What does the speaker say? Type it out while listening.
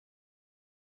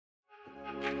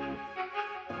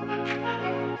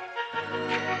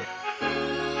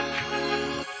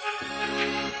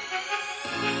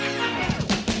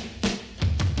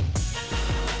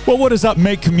Well, what is up,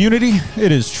 Make community?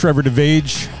 It is Trevor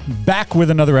DeVage back with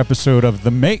another episode of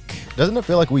The Make. Doesn't it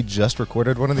feel like we just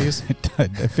recorded one of these?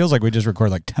 It feels like we just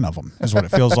recorded like 10 of them is what it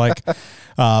feels like.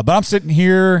 But I'm sitting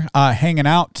here hanging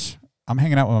out. I'm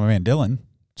hanging out with my man, Dylan.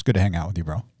 It's good to hang out with you,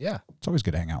 bro. Yeah. It's always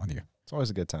good to hang out with you. It's always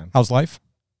a good time. How's life?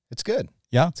 It's good.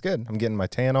 Yeah? It's good. I'm getting my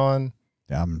tan on.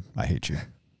 Yeah, I hate you.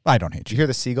 I don't hate Did you you. hear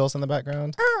the seagulls in the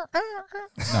background?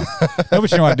 No, but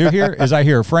you know what I do here is I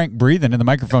hear Frank breathing in the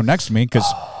microphone next to me because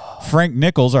Frank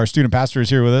Nichols, our student pastor, is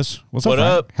here with us. What's up, What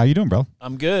Frank? up? How you doing, bro?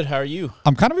 I'm good. How are you?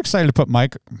 I'm kind of excited to put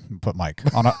Mike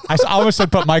on a. I always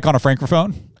said put Mike on a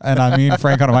Francophone, and I mean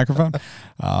Frank on a microphone.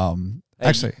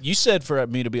 Actually, you said for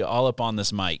me to be all up on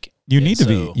this mic. you need to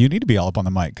be. You need to be all up on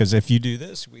the mic because if you do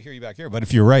this, we hear you back here. But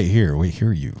if you're right here, we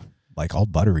hear you like all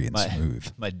buttery and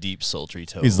smooth. My deep sultry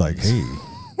tones. He's like, hey,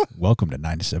 welcome to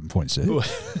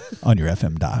 97.6 on your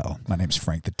FM dial. My name's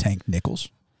Frank the Tank Nichols.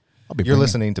 You're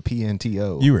listening to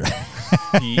PNTO. You were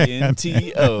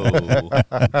PNTO.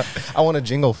 I want a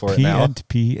jingle for it now.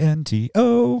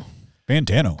 PNTO.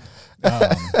 Bantano.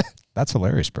 That's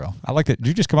hilarious, bro. I like that. Did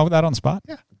you just come up with that on the spot?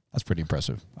 Yeah. That's pretty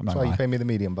impressive. I'm not That's why gonna you lie. pay me the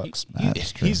medium bucks.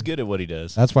 That's true. He's good at what he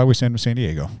does. That's why we send him to San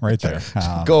Diego, right there.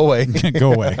 Go away.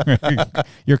 Go away.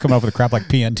 You're coming up with a crap like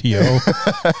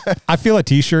PNTO. I feel a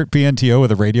T-shirt PNTO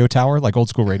with a radio tower, like old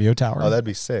school radio tower. Oh, that'd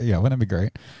be sick. Yeah, wouldn't that be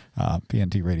great?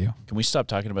 PNT radio. Can we stop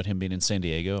talking about him being in San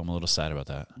Diego? I'm a little sad about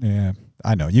that. Yeah,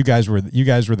 I know. You guys were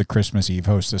the Christmas Eve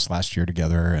hostess last year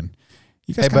together, and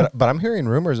you guys. Hey, but I'm hearing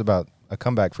rumors about a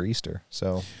comeback for Easter.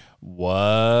 So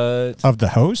What? of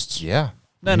the hosts. yeah.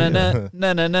 No.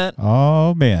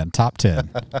 Oh man, top 10.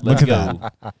 Let's Look at go.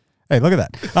 that. Hey, look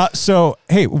at that. So,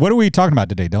 hey, what are we talking about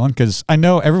today, Dylan? Because I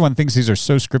know everyone thinks these are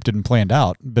so scripted and planned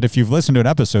out, but if you've listened to an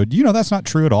episode, you know that's not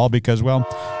true at all because, well,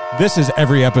 this is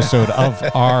every episode of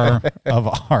our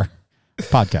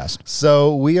podcast.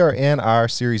 So we are in our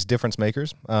series Difference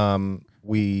Makers.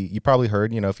 You probably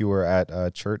heard, if you were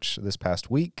at church this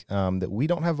past week, that we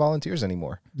don't have volunteers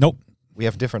anymore. Nope. We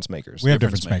have difference makers. We have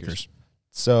difference makers.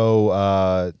 So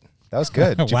that was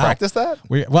good. Did you Wow. practice that?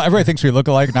 Well, everybody thinks we look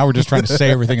alike. Now we're just trying to say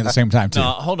everything at the same time, too. No,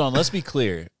 hold on. Let's be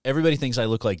clear. Everybody thinks I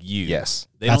look like you. Yes.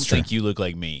 They That's don't think you look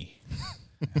like me.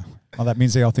 Well, that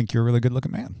means they all think you're a really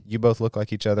good-looking man. You both look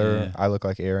like each other. Yeah. I look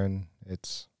like Aaron.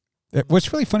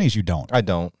 What's really funny is you don't. I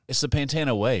don't. It's the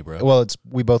Pantana way, bro. Well,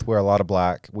 we both wear a lot of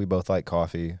black. We both like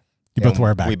coffee. You both And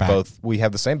wear a backpack. We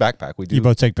have the same backpack. We do. You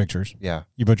both take pictures. Yeah.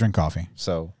 You both drink coffee.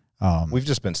 So We've we've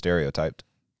just been stereotyped.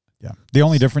 Yeah. The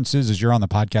only difference is you're on the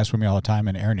podcast with me all the time,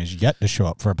 and Aaron is yet to show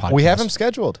up for a podcast. We have him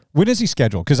scheduled. When is he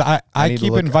scheduled? Because I need to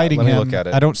keep look- inviting let me him. look at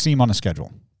it. I don't see him on a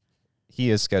schedule.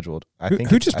 He is scheduled. I think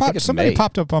Who it's- just I think popped? it's Somebody May.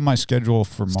 popped up on my schedule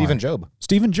for March. Stephen Job.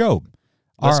 Stephen Job.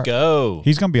 Let's go.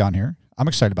 He's going to be on here. I'm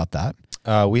excited about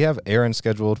that. We have Aaron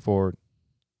scheduled for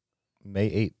May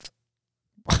 8th.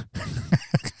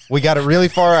 We got it really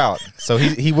far out, so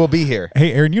he will be here.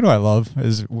 Hey, Aaron, you know what I love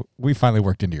is we finally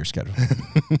worked into your schedule.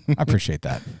 I appreciate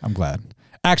that. I'm glad.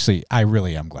 Actually, I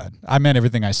really am glad. I meant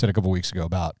everything I said a couple weeks ago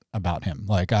about him.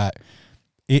 Like,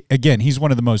 again, he's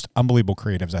one of the most unbelievable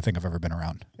creatives I think I've ever been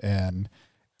around. And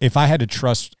if I had to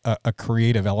trust a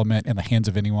creative element in the hands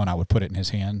of anyone, I would put it in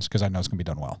his hands because I know it's going to be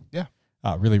done well. Yeah.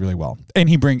 Really, really well. And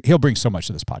he'll bring so much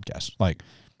to this podcast. Like,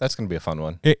 That's going to be a fun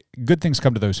one. good things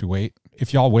come to those who wait.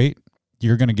 If y'all wait,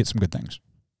 you're going to get some good things.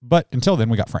 But until then,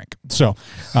 we got Frank. So,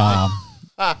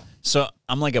 So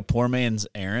I'm like a poor man's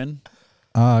Aaron.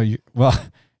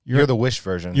 You're the Wish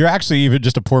version. You're actually even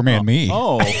just a poor man me.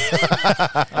 Oh,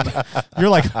 You're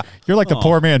like the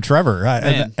poor man Trevor,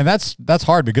 Man. and that's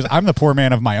hard because I'm the poor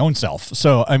man of my own self.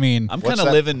 So I mean, I'm What's kind of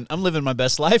that? living. I'm living my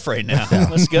best life right now.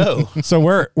 Let's go. so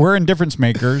we're in difference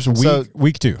makers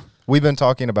week 2. We've been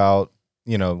talking about,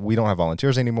 we don't have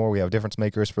volunteers anymore. We have difference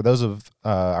makers. For those of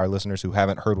our listeners who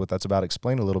haven't heard what that's about,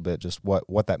 explain a little bit just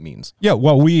what that means. Yeah,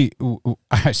 well,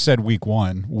 I said week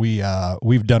 1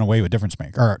 we've done away with difference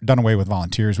maker or done away with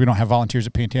volunteers. We don't have volunteers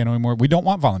at Pantano anymore. We don't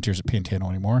want volunteers at Pantano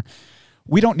anymore.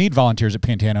 We don't need volunteers at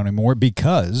Pantano anymore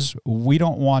because we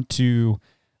don't want to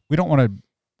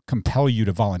compel you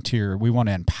to volunteer. We want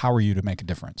to empower you to make a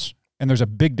difference. And there's a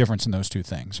big difference in those two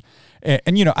things. And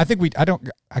I think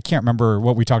I can't remember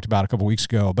what we talked about a couple weeks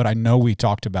ago, but I know we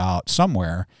talked about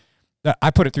somewhere that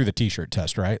I put it through the t-shirt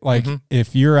test, right? Like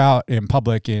if you're out in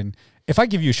public and if I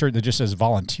give you a shirt that just says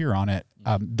volunteer on it,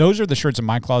 those are the shirts in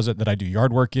my closet that I do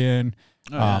yard work in.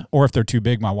 Or if they're too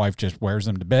big, my wife just wears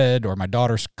them to bed, or my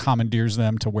daughter commandeers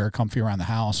them to wear comfy around the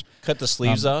house. Cut the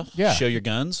sleeves off. Yeah. Show your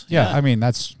guns. Yeah, I mean,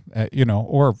 that's,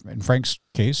 or in Frank's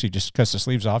case, he just cuts the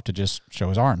sleeves off to just show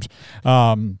his arms.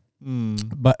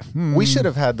 But We should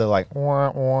have had the like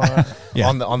wah, wah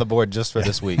on the board just for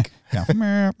this week.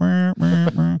 yeah.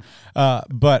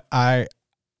 But I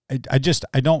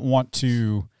don't want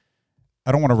to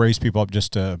raise people up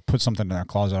just to put something in their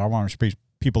closet. I want to raise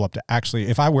people up to actually,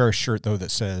 if I wear a shirt though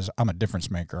that says I'm a difference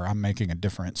maker, I'm making a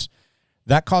difference,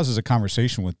 that causes a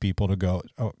conversation with people to go,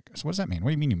 oh, so what does that mean? What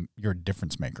do you mean you're a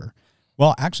difference maker?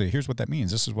 Well, actually, here's what that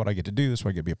means. This is what I get to do. This is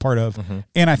what I get to be a part of.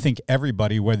 And I think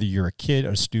everybody, whether you're a kid,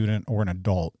 a student, or an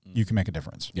adult, you can make a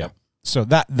difference. Yep. So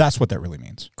that's what that really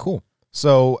means. Cool.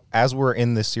 So as we're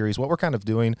in this series, what we're kind of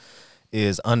doing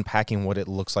is unpacking what it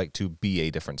looks like to be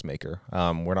a difference maker.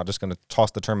 We're not just going to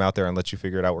toss the term out there and let you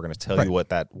figure it out. We're going to tell you what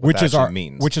that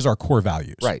means. Which is our core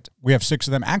values. Right. We have 6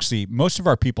 of them. Actually, most of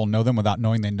our people know them without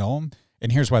knowing they know them.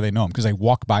 And here's why they know them, because they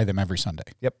walk by them every Sunday.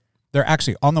 Yep. They're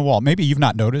actually on the wall. Maybe you've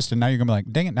not noticed, and now you're going to be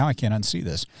like, dang it, now I can't unsee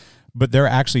this. But they're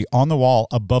actually on the wall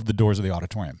above the doors of the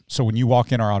auditorium. So when you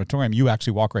walk in our auditorium, you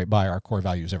actually walk right by our core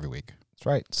values every week. That's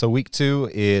right. So week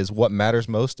 2 is what matters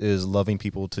most is loving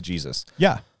people to Jesus.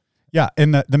 Yeah. Yeah.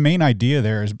 And the main idea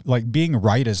there is like being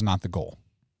right is not the goal.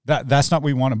 That's not what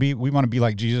we want to be. We want to be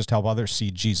like Jesus to help others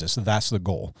see Jesus. That's the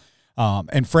goal.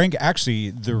 And Frank, actually,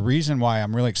 the reason why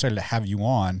I'm really excited to have you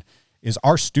on is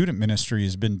our student ministry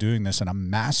has been doing this in a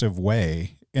massive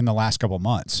way in the last couple of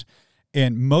months.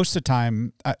 And most of the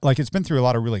time, like it's been through a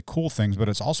lot of really cool things, but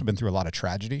it's also been through a lot of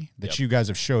tragedy that you guys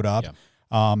have showed up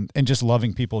and just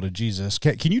loving people to Jesus.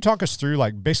 Can you talk us through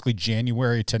like basically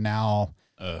January to now?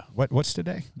 What's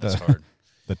today? That's hard.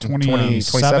 The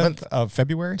 27th of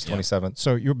February? 27th.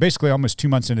 So you're basically almost 2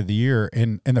 months into the year.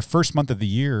 And the first month of the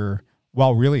year,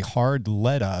 while really hard,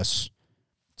 led us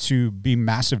to be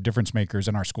massive difference makers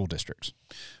in our school districts.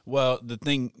 Well, the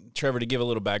thing, Trevor, to give a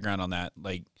little background on that,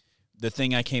 like the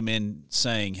thing I came in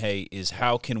saying, hey, is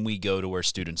how can we go to where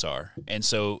students are? And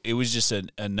so it was just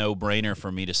a no-brainer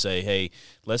for me to say, hey,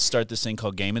 let's start this thing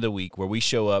called Game of the Week, where we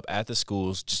show up at the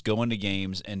schools, just go into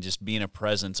games and just being a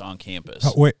presence on campus.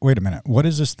 Oh, wait a minute. What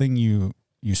is this thing you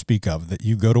speak of, that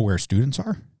you go to where students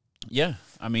are? Yeah.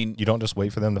 I mean, You don't just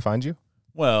wait for them to find you?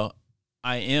 well,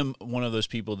 I am one of those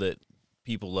people that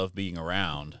people love being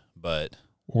around, but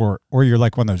Or you're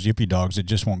like one of those yippy dogs that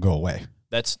just won't go away.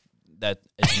 that's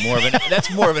more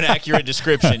of an accurate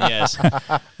description. Yes.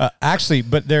 Actually,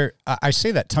 but I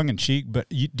say that tongue in cheek, but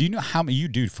do you know how many, you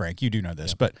do, Frank, you do know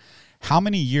this, but how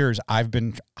many years I've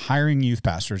been hiring youth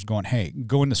pastors going, hey,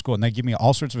 go into school, and they give me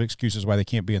all sorts of excuses why they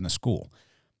can't be in the school.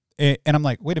 And I'm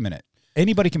like, wait a minute,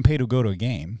 anybody can pay to go to a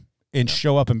game and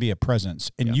show up and be a presence.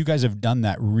 And you guys have done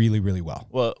that really, really well.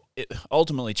 Well,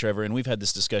 ultimately, Trevor, and we've had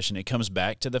this discussion, it comes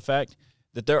back to the fact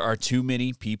that there are too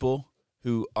many people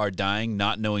who are dying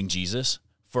not knowing Jesus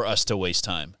for us to waste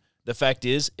time. The fact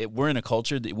is, we're in a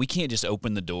culture that we can't just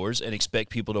open the doors and expect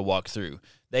people to walk through.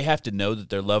 They have to know that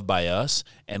they're loved by us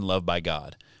and loved by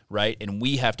God, right? And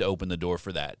we have to open the door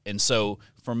for that. And so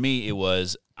for me, it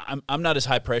was, I'm not as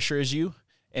high pressure as you.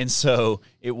 And so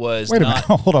it was. Wait a minute.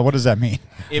 Hold on. What does that mean?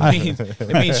 It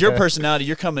means your personality,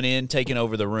 you're coming in, taking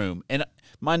over the room. And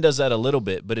mine does that a little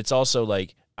bit, but it's also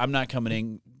like, I'm not coming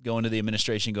in, going to the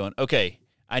administration going, okay,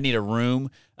 I need a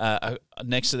room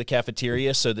next to the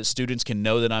cafeteria so that students can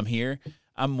know that I'm here.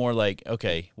 I'm more like,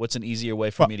 okay, what's an easier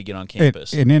way for me to get on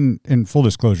campus? And in full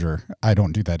disclosure, I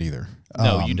don't do that either.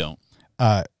 No, you don't.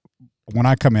 When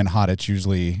I come in hot, it's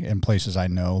usually in places I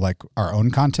know, like our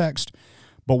own context.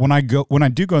 But when I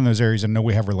do go in those areas and know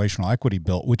we have relational equity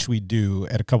built, which we do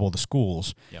at a couple of the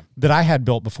schools that I had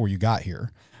built before you got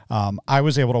here, I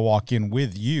was able to walk in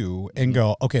with you and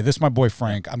go, okay, this is my boy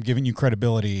Frank. I'm giving you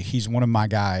credibility. He's one of my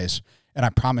guys. And I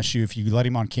promise you, if you let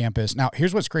him on campus. Now,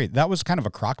 here's what's great. That was kind of a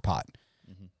crock pot.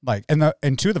 Like,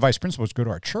 and two of the vice principals go to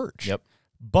our church. Yep.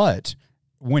 But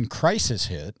when crisis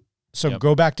hit, so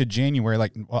go back to January,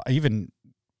 like even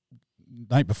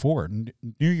night before,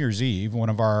 New Year's Eve, one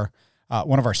of our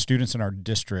students in our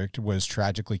district was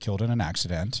tragically killed in an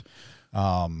accident.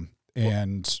 Well,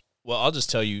 I'll just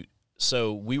tell you.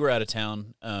 So we were out of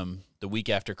town the week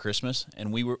after Christmas,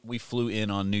 and we flew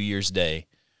in on New Year's Day.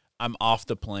 I'm off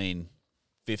the plane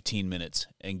 15 minutes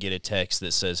and get a text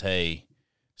that says, hey,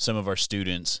 some of our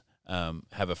students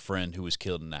have a friend who was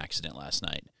killed in an accident last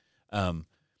night.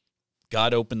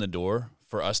 God opened the door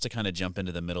for us to kind of jump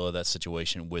into the middle of that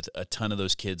situation with a ton of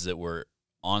those kids that were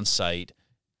on site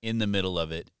in the middle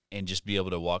of it and just be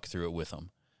able to walk through it with them.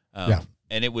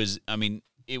 And it was,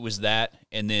 it was that,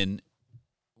 and then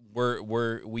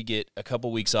we get a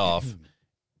couple weeks off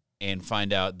and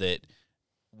find out that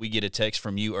we get a text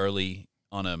from you early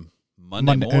on a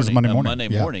Monday morning. It was Monday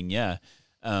morning, yeah.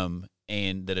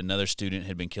 And that another student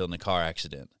had been killed in a car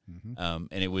accident. And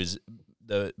it was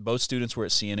both students were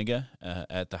at Cienega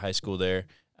at the high school there,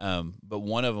 but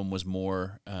one of them was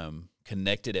more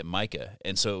connected at Micah,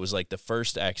 and so it was like the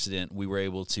first accident we were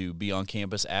able to be on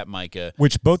campus at Micah.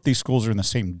 Which both these schools are in the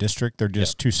same district. They're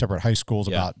just two separate high schools,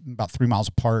 about 3 miles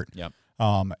apart. Yep.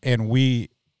 And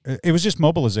it was just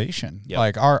mobilization. Yep.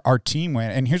 Like our team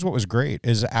went, and here's what was great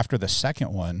is after the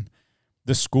second one,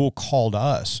 the school called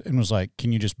us and was like,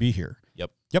 "Can you just be here?"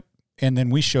 Yep. And then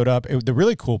we showed up. The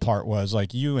really cool part was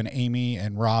like you and Amy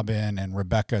and Robin and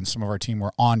Rebecca and some of our team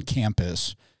were on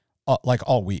campus like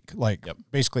all week,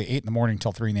 basically 8 a.m.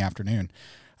 till 3 p.m.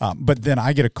 But then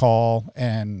I get a call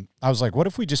and I was like, what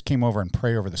if we just came over and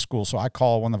pray over the school? So I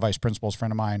call one of the vice principals,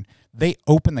 friend of mine. They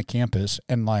open the campus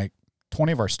and like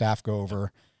 20 of our staff go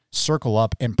over, circle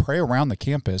up and pray around the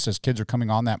campus as kids are coming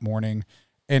on that morning.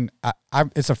 And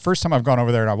it's the first time I've gone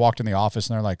over there and I walked in the office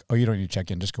and they're like, oh, you don't need to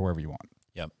check in, just go wherever you want.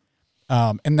 Yep.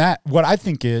 And that, what I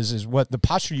think is what the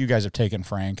posture you guys have taken,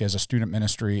 Frank, as a student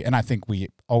ministry, and I think we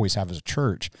always have as a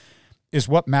church, is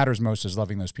what matters most is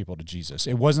loving those people to Jesus.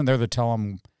 It wasn't there to tell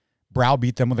them,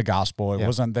 browbeat them with the gospel. It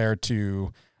wasn't there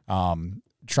to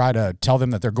try to tell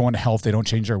them that they're going to hell if they don't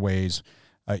change their ways.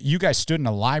 You guys stood in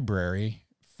a library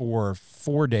for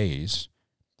 4 days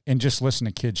and just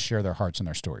listened to kids share their hearts and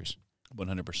their stories.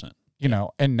 100%. You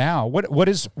know, and now what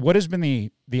has been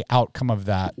the outcome of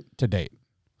that to date?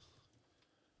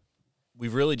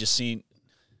 We've really just seen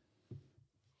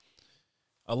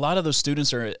a lot of those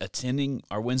students are attending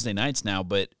our Wednesday nights now,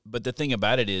 but the thing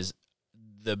about it is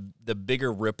the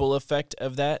bigger ripple effect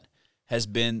of that has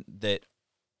been that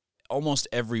almost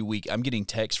every week I'm getting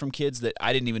texts from kids that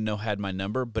I didn't even know had my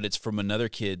number, but it's from another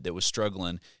kid that was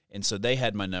struggling, and so they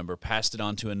had my number, passed it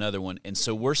on to another one, and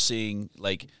so we're seeing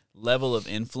like level of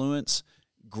influence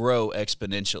grow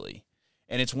exponentially.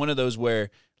 And it's one of those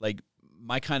where like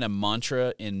my kind of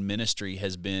mantra in ministry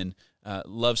has been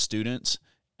love students.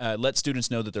 Let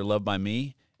students know that they're loved by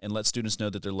me, and let students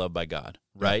know that they're loved by God,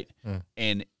 right?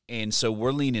 Mm. And so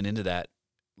we're leaning into that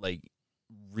like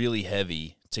really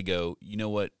heavy to go, you know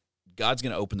what? God's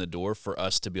going to open the door for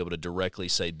us to be able to directly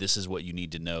say, this is what you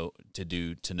need to know to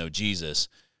do to know Jesus,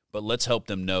 but let's help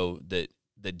them know that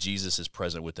Jesus is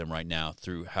present with them right now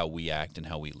through how we act and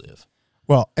how we live.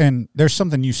 Well, and there's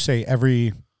something you say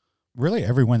every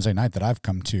Wednesday night that I've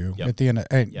come to at the end.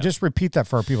 Just repeat that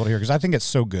for our people here, because I think it's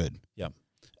so good. Yeah.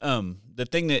 The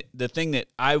thing that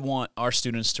I want our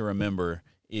students to remember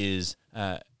is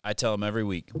I tell them every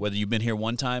week, whether you've been here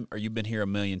one time or you've been here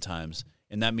 1,000,000 times,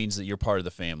 and that means that you're part of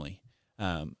the family.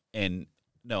 And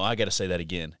no, I got to say that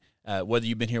again. Whether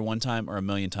you've been here one time or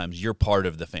 1,000,000 times, you're part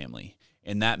of the family.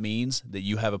 And that means that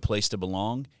you have a place to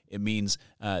belong. It means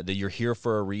that you're here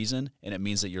for a reason, and it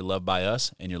means that you're loved by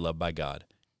us and you're loved by God.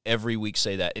 Every week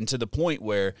say that, and to the point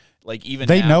where like even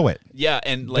they now, know it. Yeah,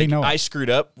 and like I screwed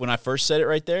up when I first said it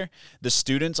right there. The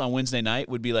students on Wednesday night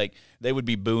would be like, they would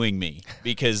be booing me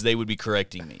because they would be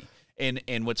correcting me.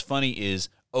 And what's funny is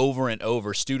over and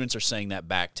over students are saying that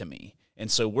back to me. And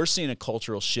so we're seeing a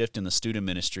cultural shift in the student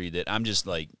ministry that I'm just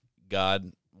like,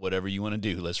 God, whatever you want to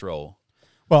do, let's roll.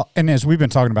 Well, and as we've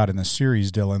been talking about in this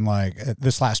series, Dylan, like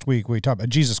this last week, we talked about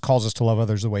Jesus calls us to love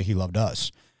others the way he loved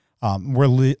us.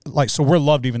 We're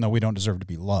loved even though we don't deserve to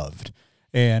be loved.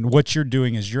 And what you're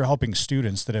doing is you're helping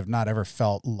students that have not ever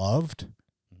felt loved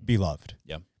be loved.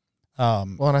 Yeah.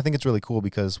 Well, and I think it's really cool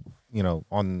because, you know,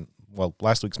 on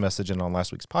last week's message and on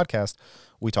last week's podcast,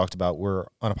 we talked about we're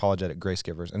unapologetic grace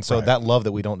givers. And so that love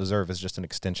that we don't deserve is just an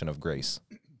extension of grace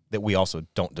that we also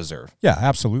don't deserve. Yeah,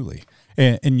 absolutely.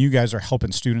 And you guys are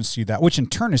helping students see that, which in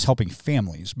turn is helping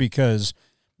families, because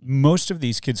most of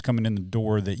these kids coming in the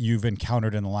door that you've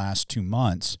encountered in the last 2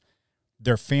 months,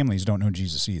 their families don't know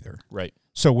Jesus either. Right.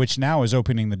 So which now is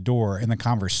opening the door in the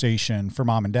conversation for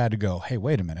mom and dad to go, hey,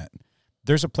 wait a minute.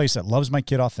 There's a place that loves my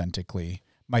kid authentically.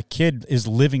 My kid is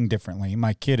living differently.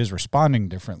 My kid is responding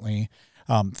differently.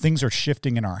 Things are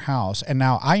shifting in our house. And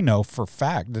now I know for a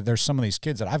fact that there's some of these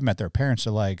kids that I've met, their parents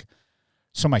are like,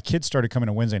 so my kids started coming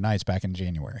to Wednesday nights back in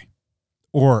January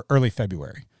or early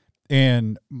February.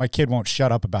 And my kid won't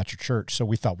shut up about your church, so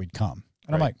we thought we'd come.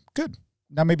 And I'm like, good.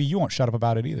 Now maybe you won't shut up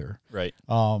about it either. Right.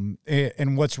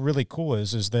 And what's really cool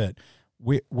is that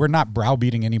we're not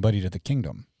browbeating anybody to the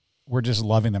kingdom. We're just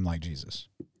loving them like Jesus.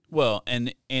 Well,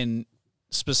 and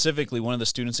specifically, one of the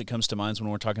students that comes to mind when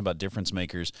we're talking about difference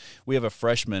makers, we have a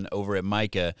freshman over at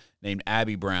Micah named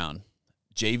Abby Brown,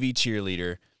 JV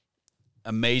cheerleader,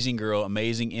 amazing girl,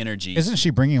 amazing energy. Isn't she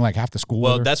bringing like half the school?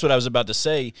 Well, that's what I was about to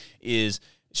say. Is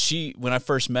she, when I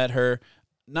first met her,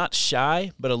 not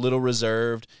shy, but a little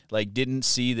reserved, like didn't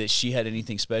see that she had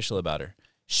anything special about her.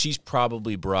 She's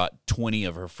probably brought 20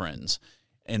 of her friends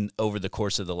and over the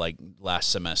course of the last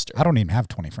semester. I don't even have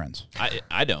 20 friends.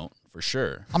 I don't, for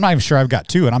sure. I'm not even sure I've got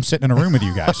 2, and I'm sitting in a room with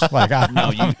you guys. Like,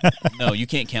 no, you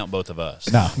can't count both of us.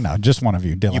 No, just one of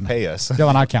you, Dylan. You pay us.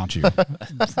 Dylan, I count you.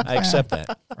 I accept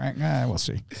that. Right? We'll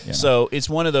see. You know. So it's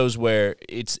one of those where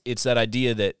it's that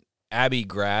idea that Abby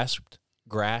grasped.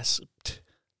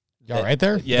 Y'all right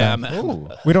there? Yeah.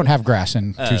 We don't have grass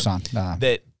in Tucson.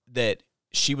 That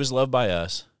she was loved by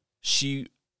us. She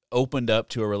opened up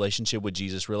to a relationship with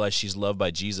Jesus, realized she's loved by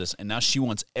Jesus, and now she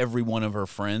wants every one of her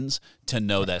friends to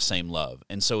know that same love.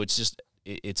 And so it's just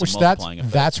it's a multiplying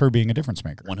effect. That's her being a difference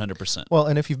maker. 100%. Well,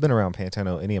 and if you've been around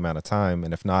Pantano any amount of time,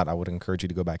 and if not, I would encourage you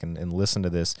to go back and listen to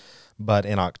this. But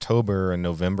in October and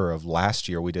November of last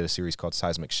year, we did a series called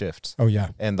Seismic Shifts. Oh, yeah.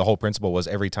 And the whole principle was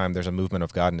every time there's a movement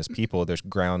of God and his people, there's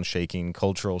ground shaking,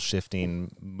 cultural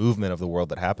shifting movement of the world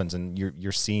that happens. And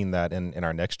you're seeing that in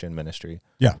our Next Gen ministry.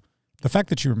 Yeah. The fact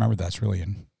that you remember that's really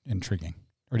intriguing.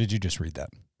 Or did you just read that?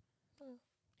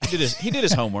 He did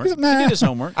his homework. He did his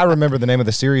homework. I remember the name of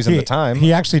the series and the time.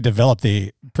 He actually developed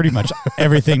pretty much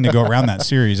everything to go around that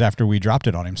series after we dropped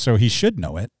it on him. So he should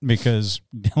know it because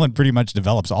Dylan pretty much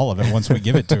develops all of it once we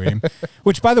give it to him.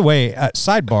 Which, by the way,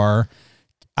 sidebar,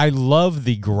 I love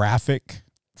the graphic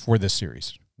for this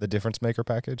series. The Difference Maker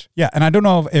package? Yeah, and I don't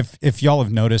know if y'all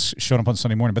have noticed, showing up on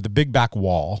Sunday morning, but the big back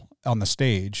wall on the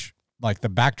stage, like the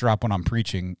backdrop when I'm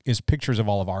preaching, is pictures of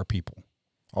all of our people.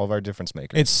 All of our difference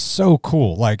makers. It's so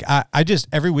cool. Like I just,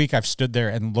 every week I've stood there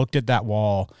and looked at that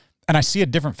wall and I see a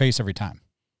different face every time.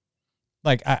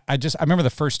 Like I remember the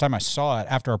first time I saw it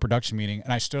after our production meeting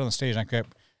and I stood on the stage and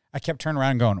I kept turning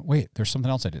around and going, wait, there's something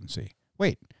else I didn't see.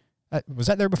 Wait, was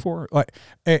that there before? Like,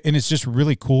 and it's just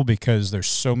really cool because there's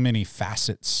so many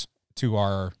facets to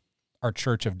our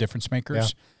church of difference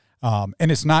makers. Yeah.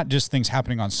 And it's not just things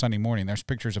happening on Sunday morning. There's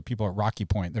pictures of people at Rocky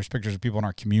Point. There's pictures of people in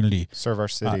our community. Serve our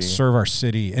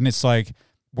city. And it's like,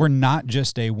 we're not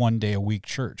just a 1 day a week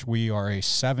church. We are a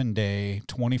 7-day,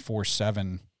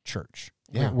 24/7 church.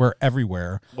 Yeah. We're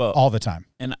everywhere all the time.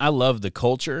 And I love the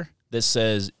culture that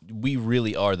says we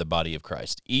really are the body of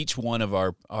Christ. Each one of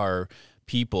our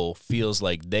people feels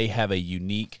like they have a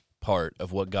unique part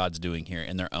of what God's doing here,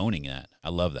 and they're owning that. I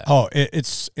love that. Oh,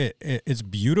 it's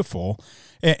beautiful.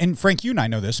 And Frank, you and I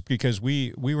know this because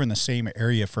we were in the same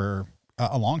area for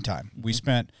a long time. We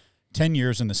spent 10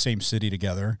 years in the same city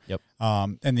together. Yep.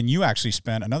 And then you actually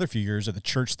spent another few years at the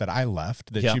church that I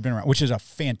left that you've been around, which is a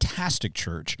fantastic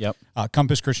church. Yep.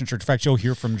 Compass Christian Church. In fact, you'll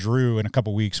hear from Drew in a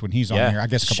couple weeks when he's on here. I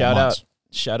guess a couple months.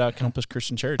 Shout out Compass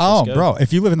Christian Church. Oh, bro,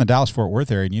 if you live in the Dallas-Fort Worth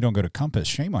area and you don't go to Compass,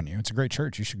 shame on you. It's a great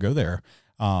church. You should go there.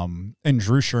 And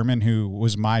Drew Sherman, who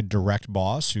was my direct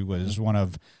boss, who was one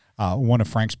of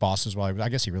Frank's bosses. Well, I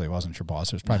guess he really wasn't your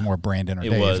boss. It was probably more Brandon or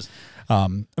Dave. It was.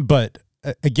 But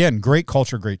again, great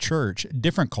culture, great church.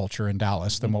 Different culture in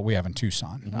Dallas than what we have in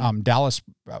Tucson. Mm-hmm. Dallas,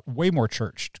 way more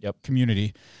churched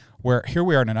community. Where here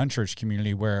we are in an unchurched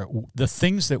community where the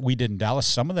things that we did in Dallas,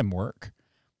 some of them work,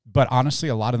 but honestly,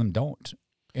 a lot of them don't.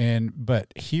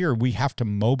 But here we have to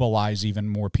mobilize even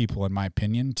more people, in my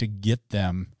opinion, to get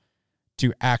them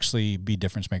to actually be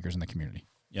difference makers in the community.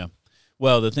 Yeah.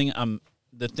 Well, the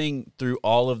thing through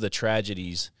all of the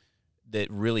tragedies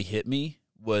that really hit me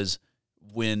was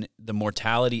when the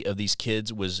mortality of these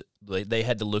kids was, they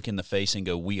had to look in the face and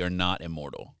go, we are not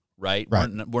immortal, right?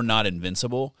 We're not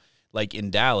invincible. Like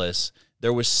in Dallas,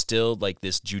 there was still like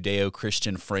this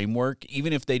Judeo-Christian framework,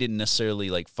 even if they didn't necessarily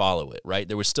like follow it, right?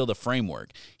 There was still the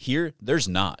framework. Here, there's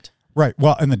not. Right.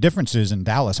 Well, and the difference is in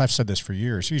Dallas, I've said this for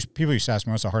years. People used to ask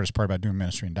me, what's the hardest part about doing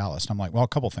ministry in Dallas? And I'm like, well, a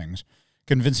couple things.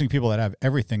 Convincing people that have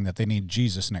everything that they need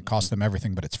Jesus and it costs them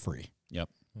everything, but it's free. Yep.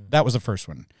 That was the first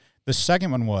one. The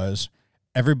second one was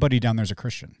everybody down there's a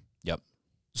Christian. Yep.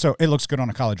 So it looks good on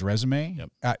a college resume.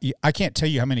 Yep. I can't tell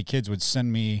you how many kids would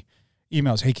send me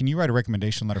emails. Hey, can you write a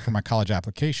recommendation letter for my college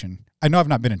application? I know I've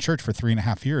not been in church for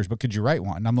 3.5 years, but could you write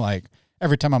one? And I'm like,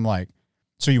 every time I'm like,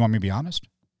 so you want me to be honest?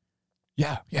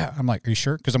 Yeah. I'm like, are you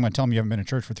sure? Because I'm going to tell them you haven't been in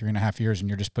church for 3.5 years and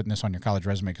you're just putting this on your college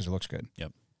resume because it looks good.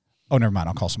 Yep. Oh, never mind.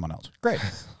 I'll call someone else. Great.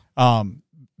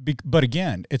 But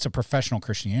again, it's a professional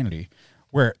Christianity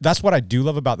where that's what I do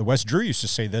love about the West. Drew used to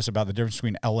say this about the difference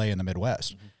between LA and the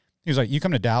Midwest. Mm-hmm. He was like, you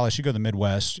come to Dallas, you go to the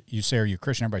Midwest, you say, are you a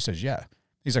Christian? Everybody says, yeah.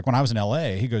 He's like, when I was in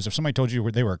LA, he goes, if somebody told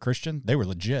you they were a Christian, they were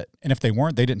legit. And if they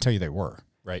weren't, they didn't tell you they were.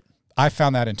 Right. I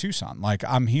found that in Tucson. Like,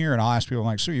 I'm here and I'll ask people, I'm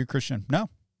like, so you're a Christian? No.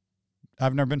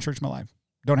 I've never been to church in my life.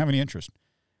 Don't have any interest.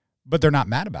 but they're not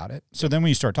mad about it. So then when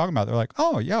you start talking about it, they're like,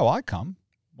 oh, yeah, well, I come.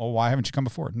 Well, why haven't you come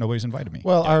before? Nobody's invited me.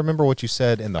 Well, I remember what you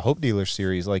said in the Hope Dealer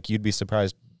series. Like, you'd be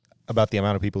surprised about the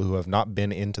amount of people who have not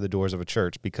been into the doors of a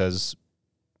church because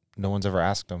no one's ever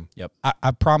asked them. Yep.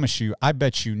 I promise you, I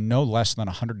bet you no less than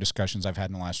 100 discussions I've had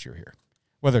in the last year here.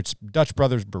 Whether it's Dutch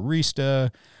Brothers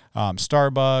Barista,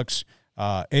 Starbucks,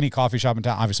 any coffee shop in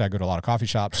town. Obviously, I go to a lot of coffee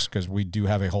shops because we do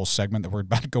have a whole segment that we're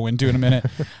about to go into in a minute.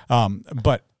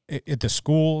 But at the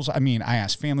schools, I mean, I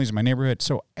ask families in my neighborhood,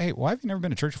 so, hey, why have you never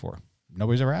been to church before?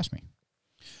 Nobody's ever asked me.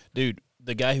 Dude,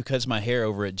 the guy who cuts my hair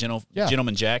over at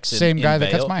Gentleman Jackson. Same guy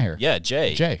that Vail. cuts my hair. Yeah,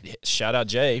 Jay. Shout out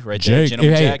Jay there.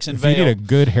 Gentleman Jackson if Vail. If you need a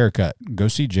good haircut, go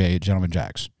see Jay at Gentleman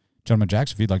Jack's. Gentleman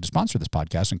Jack's, if you'd like to sponsor this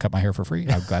podcast and cut my hair for free,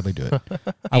 I would gladly do it.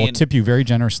 I will tip you very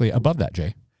generously above that,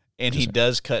 Jay. And he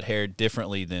does cut hair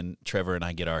differently than Trevor and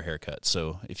I get our haircut.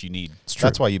 So if you need...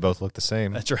 That's why you both look the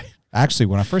same. That's right. Actually,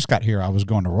 when I first got here, I was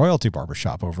going to Royalty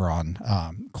Barbershop over on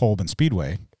Kolb and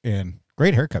Speedway, and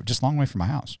great haircut, just a long way from my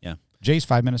house. Yeah. Jay's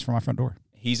 5 minutes from my front door.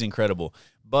 He's incredible.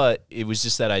 But it was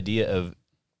just that idea of,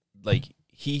 like,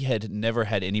 he had never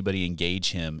had anybody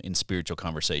engage him in spiritual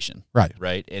conversation. Right.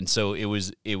 Right? And so it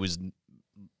was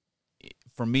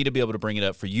for me to be able to bring it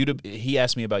up, for you to, he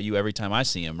asks me about you every time I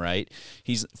see him, right?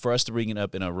 For us to bring it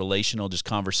up in a relational, just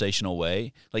conversational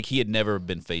way, like he had never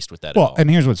been faced with that at all. Well, and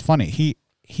here's what's funny.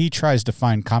 He tries to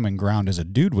find common ground as a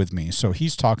dude with me. So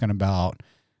he's talking about,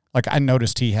 like, I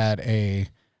noticed he had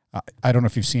I don't know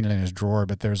if you've seen it in his drawer,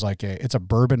 but there's it's a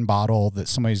bourbon bottle that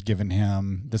somebody's given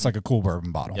him that's like a cool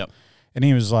bourbon bottle. Yep. And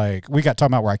he was like, we got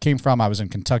talking about where I came from. I was in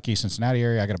Kentucky, Cincinnati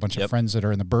area. I got a bunch of friends that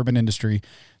are in the bourbon industry.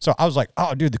 So I was like,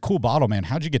 oh, dude, the cool bottle, man.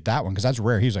 How'd you get that one? Because that's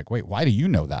rare. He's like, wait, why do you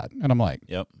know that? And I'm like,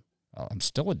 yep. Oh, I'm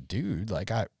still a dude. Like,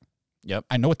 I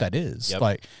I know what that is. Yep.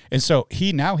 Like, and so he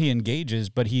engages,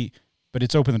 but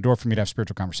it's opened the door for me to have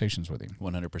spiritual conversations with him.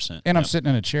 100%. And I'm sitting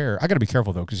in a chair. I got to be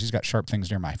careful, though, because he's got sharp things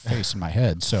near my face and my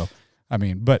head. So, I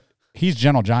mean, but he's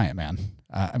gentle giant, man.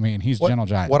 He's gentle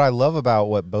giant. What I love about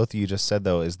what both of you just said,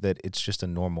 though, is that it's just a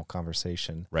normal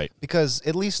conversation. Right. Because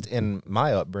at least in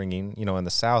my upbringing, in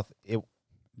the South,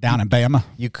 down in Bama,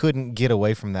 you couldn't get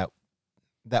away from that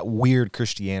weird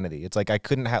Christianity. It's like I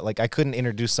couldn't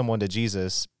introduce someone to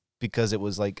Jesus because it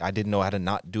was like I didn't know how to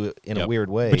not do it in a weird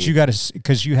way. But you got to,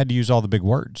 because you had to use all the big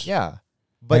words. Yeah.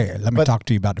 But hey, let me talk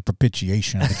to you about the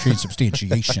propitiation of the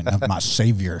transubstantiation of my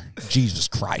Savior, Jesus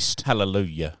Christ.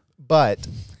 Hallelujah. But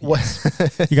what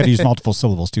you got to use multiple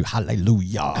syllables too.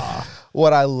 Hallelujah.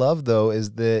 What I love, though,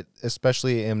 is that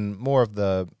especially in more of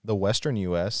the Western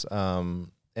U.S.,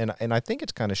 and I think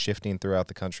it's kind of shifting throughout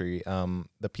the country,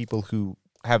 the people who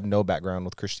have no background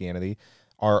with Christianity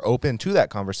are open to that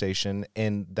conversation,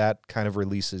 and that kind of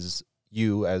releases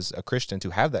you as a Christian to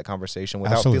have that conversation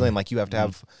without feeling like you have to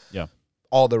have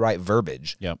all the right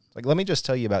verbiage. Yep. Like, let me just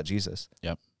tell you about Jesus.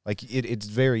 Yep. Like, it's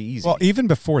very easy. Well, even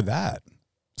before that,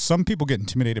 some people get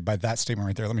intimidated by that statement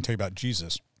right there. Let me tell you about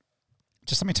Jesus.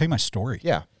 Just let me tell you my story.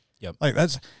 Yeah. Yep. Like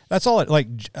that's all it, like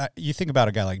you think about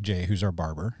a guy like Jay, who's our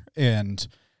barber, and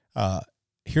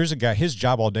here's a guy, his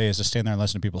job all day is to stand there and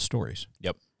listen to people's stories.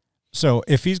 Yep. So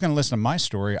if he's going to listen to my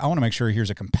story, I want to make sure he hears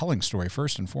a compelling story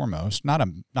first and foremost, not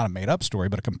a made up story,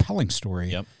 but a compelling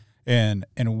story. Yep. And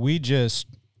we just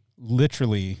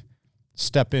literally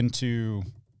step into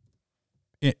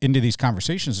these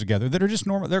conversations together that are just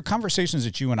normal. They're conversations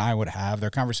that you and I would have. They're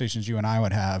conversations you and I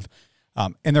would have.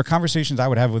 And they're conversations I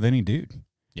would have with any dude.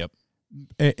 Yep.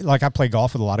 Like I play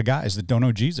golf with a lot of guys that don't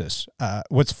know Jesus.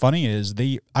 What's funny is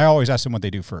I always ask them what they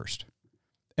do first.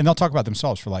 And they'll talk about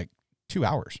themselves for like 2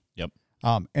 hours. Yep.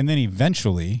 And then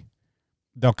eventually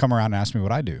they'll come around and ask me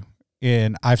what I do.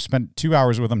 And I've spent 2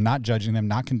 hours with them, not judging them,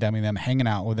 not condemning them, hanging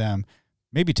out with them,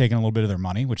 maybe taking a little bit of their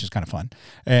money, which is kind of fun.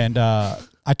 And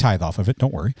I tithe off of it.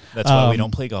 Don't worry. That's why we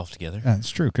don't play golf together. That's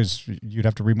true, because you'd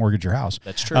have to remortgage your house.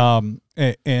 That's true.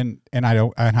 And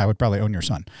I would probably own your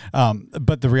son.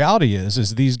 But the reality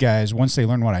is these guys, once they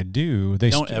learn what I do,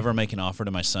 they don't ever make an offer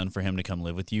to my son for him to come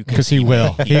live with you, because he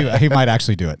will. he might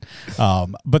actually do it.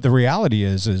 But the reality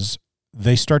is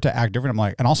they start to act different. I'm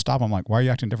like, and I'll stop. I'm like, why are you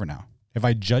acting different now? Have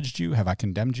I judged you? Have I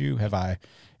condemned you? Have I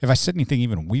said anything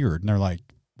even weird? And they're like,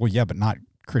 well, yeah, but not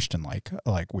Christian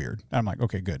like weird. And I'm like,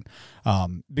 okay, good.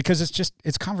 Because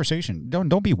it's conversation.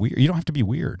 Don't be weird. You don't have to be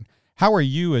weird. How are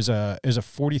you as a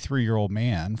 43-year-old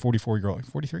man, 44-year-old,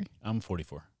 43? I'm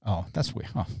 44. Oh, that's weird.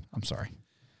 Oh, I'm sorry.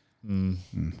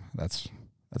 That's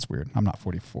weird. I'm not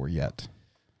 44 yet.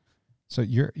 So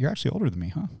you're actually older than me,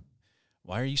 huh?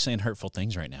 Why are you saying hurtful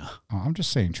things right now? Oh, I'm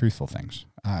just saying truthful things.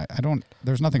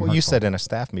 There's nothing hurtful. You said in a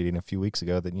staff meeting a few weeks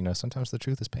ago that, sometimes the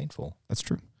truth is painful. That's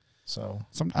true. So,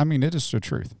 I mean, it is the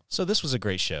truth. So this was a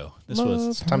great show. This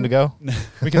was time to go.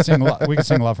 We can sing. We can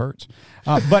sing "Love Hurts,"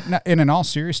 but in an all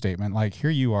serious statement, like here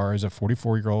you are as a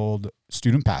 44-year-old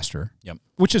student pastor. Yep.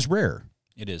 Which is rare.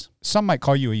 It is. Some might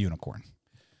call you a unicorn.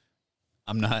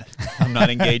 I'm not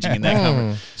engaging in that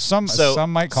conversation.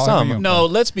 Some might call you a unicorn. No,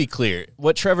 let's be clear.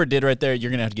 What Trevor did right there,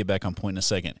 you're gonna have to get back on point in a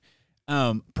second.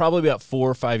 Probably about 4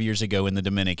 or 5 years ago in the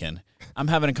Dominican, I'm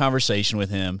having a conversation with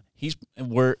him.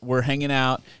 We're hanging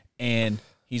out, and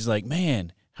he's like,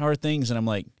 "Man, how are things?" And I'm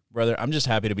like, "Brother, I'm just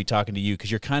happy to be talking to you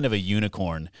because you're kind of a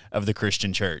unicorn of the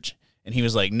Christian church." And he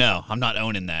was like, "No, I'm not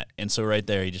owning that." And so right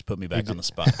there, he just put me back on the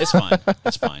spot. It's fine.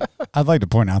 It's fine. I'd like to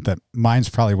point out that mine's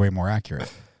probably way more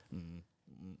accurate.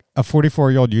 A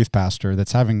 44-year-old youth pastor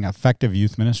that's having effective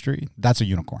youth ministry, that's a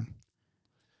unicorn.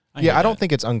 I don't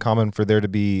think it's uncommon for there to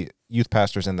be youth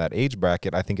pastors in that age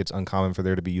bracket. I think it's uncommon for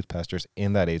there to be youth pastors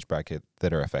in that age bracket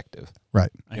that are effective.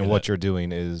 Right. And what you're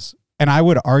doing is... And I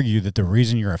would argue that the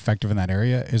reason you're effective in that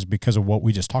area is because of what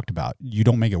we just talked about. You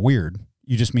don't make it weird.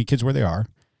 You just meet kids where they are.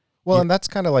 Well, and that's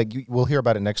kind of like, we'll hear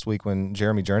about it next week when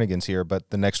Jeremy Jernigan's here,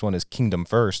 but the next one is Kingdom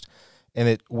First.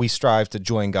 And we strive to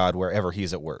join God wherever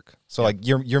he's at work. So like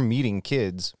you're meeting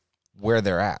kids where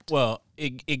they're at. Well,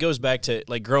 it goes back to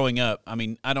like growing up. I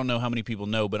mean, I don't know how many people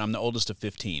know, but I'm the oldest of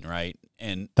 15, right?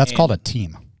 And that's called a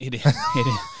team. It is.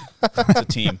 It's a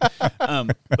team.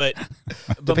 But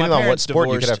depending on what sport,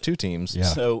 you could have two teams. Yeah.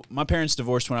 So my parents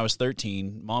divorced when I was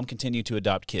 13. Mom continued to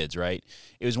adopt kids, right?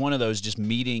 It was one of those just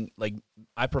meeting, like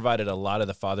I provided a lot of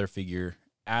the father figure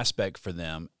aspect for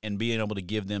them and being able to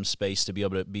give them space to be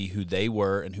able to be who they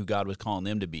were and who God was calling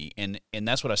them to be. And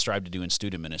that's what I strive to do in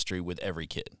student ministry with every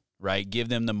kid, right? Give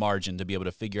them the margin to be able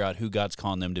to figure out who God's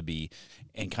calling them to be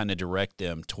and kind of direct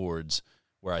them towards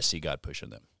where I see God pushing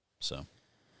them. So.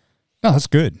 No, that's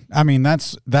good. I mean,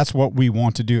 that's what we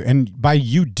want to do. And by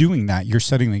you doing that, you're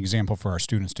setting the example for our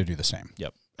students to do the same.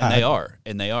 Yep. And they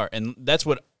are. And that's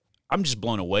what I'm just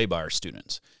blown away by our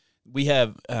students. We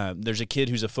have there's a kid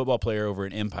who's a football player over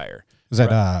at Empire. Is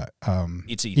that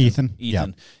it's Ethan.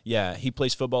 Ethan. Yeah, he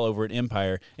plays football over at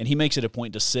Empire, and he makes it a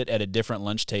point to sit at a different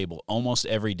lunch table almost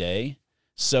every day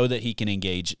so that he can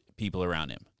engage people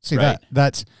around him. See, right?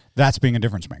 that's being a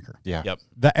difference maker. Yeah. Yep.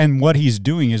 And what he's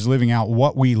doing is living out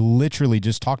what we literally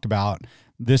just talked about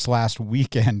this last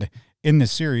weekend in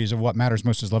this series of what matters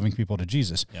most is loving people to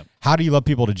Jesus. Yep. How do you love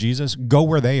people to Jesus? Go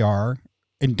where they are.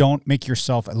 And don't make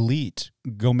yourself elite.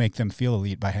 Go make them feel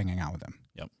elite by hanging out with them.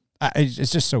 Yep.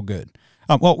 It's just so good.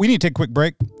 Well, we need to take a quick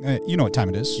break. You know what time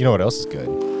it is. You know what else is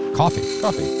good? Coffee.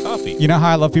 You know how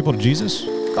I love people to Jesus?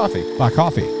 Coffee. By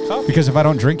coffee. Because if I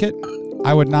don't drink it,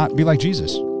 I would not be like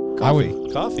Jesus. Coffee. I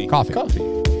would. Coffee. Coffee.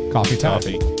 Coffee time.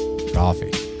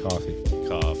 Coffee.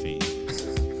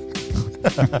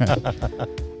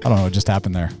 I don't know what just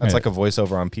happened there. That's like a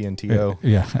voiceover on PNTO.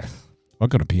 Yeah.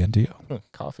 Welcome to PNTO.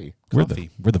 Coffee. We're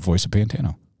the voice of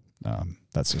Pantano.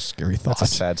 That's a scary thought.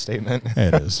 That's a sad statement.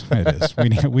 It is.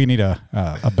 We need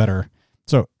a better.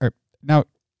 So now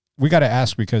we got to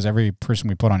ask, because every person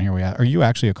we put on here, are you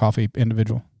actually a coffee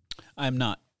individual? I'm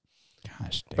not.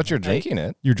 Gosh, but you're drinking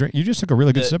it. You just took a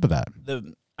really good sip of that.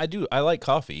 I do. I like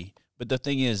coffee, but the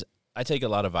thing is, I take a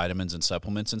lot of vitamins and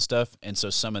supplements and stuff, and so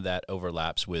some of that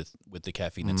overlaps with the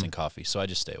caffeine that's in coffee. So I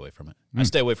just stay away from it. I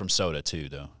stay away from soda too,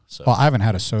 though. So well, I haven't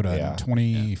had a soda in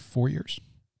 24 years.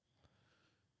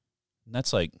 And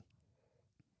that's like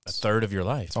a third of your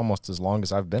life. It's almost as long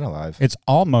as I've been alive. It's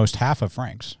almost half of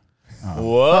Frank's.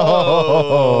 Whoa!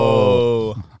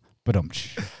 But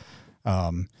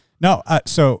no.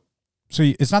 So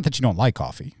it's not that you don't like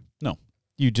coffee. No,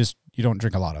 you don't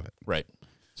drink a lot of it. Right.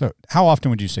 So how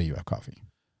often would you say you have coffee?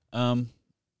 I'll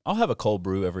have a cold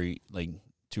brew every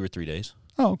 2 or 3 days.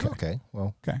 Oh, okay. Okay.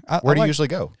 Well, okay. Where do you usually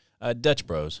go? Dutch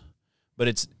Bros,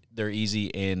 but they're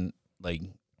easy and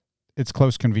it's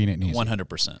close, convenient, and easy.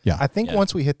 100%. Yeah. I think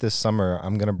once we hit this summer,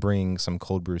 I'm gonna bring some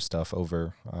cold brew stuff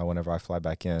over whenever I fly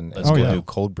back in. Let's go do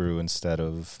cold brew instead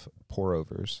of pour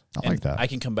overs. I like that. I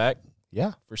can come back.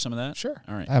 Yeah, for some of that. Sure.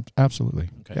 All right. Absolutely.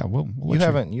 Okay. Yeah. We'll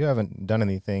you haven't done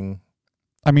anything.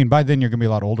 I mean, by then you're going to be a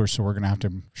lot older, so we're going to have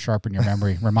to sharpen your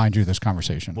memory, remind you of this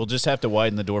conversation. We'll just have to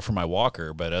widen the door for my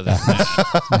walker, but other than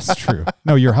that. That's true.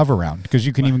 No, your hover round, because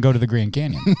you can even go to the Grand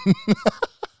Canyon.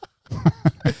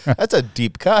 That's a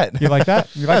deep cut. You like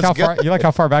that? You like how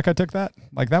far back I took that?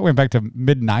 Like that went back to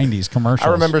mid-90s commercials.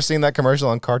 I remember seeing that commercial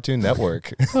on Cartoon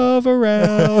Network. Hover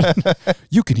round.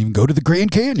 You can even go to the Grand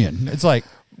Canyon. It's like,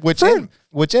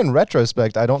 Which, in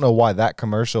retrospect, I don't know why that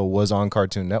commercial was on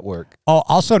Cartoon Network. Oh,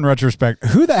 also in retrospect,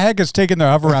 who the heck is taking their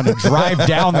hover around to drive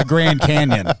down the Grand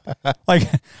Canyon? Like,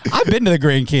 I've been to the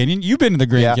Grand Canyon. You've been to the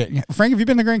Grand Canyon. Frank, have you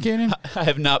been to the Grand Canyon? I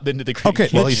have not been to the Grand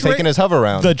Canyon. Well, he's taking his hover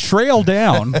around. The trail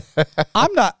down.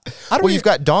 You've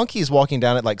got donkeys walking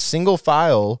down it like single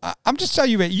file. I'm just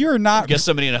telling you, you're not. Get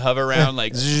somebody in a hover around,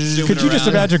 like, could you just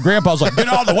imagine Grandpa's like, get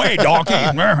out of the way, donkey?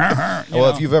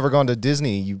 If you've ever gone to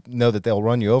Disney, you know that they'll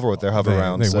run you over with their hover around.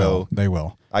 They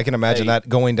will. I can imagine that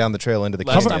going down the trail into the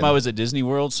last canyon. time I was at Disney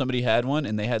World, somebody had one,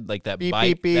 and they had like that beep,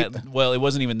 bike. beep, beep. Well, it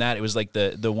wasn't even that. It was like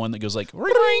the one that goes like ring,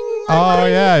 ring. Oh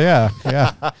yeah.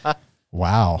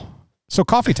 Wow. So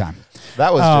coffee time.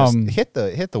 That was just hit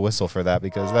the whistle for that,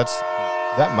 because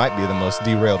that might be the most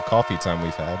derailed coffee time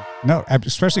we've had. No,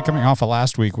 especially coming off of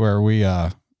last week where we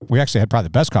actually had probably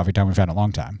the best coffee time we've had in a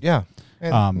long time. Yeah.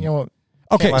 And, you know what?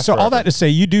 Okay, so all that to say,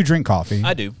 you do drink coffee.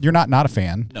 I do. You're not a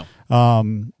fan. No.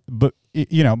 But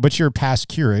but you're past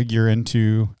Keurig. You're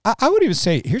into. I would even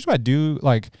say, here's what I do.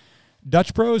 Like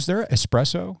Dutch Bros, their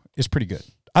espresso is pretty good.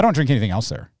 I don't drink anything else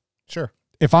there. Sure.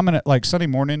 If I'm gonna like Sunday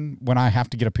morning when I have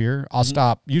to get up here, I'll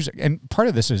stop using. And part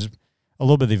of this is a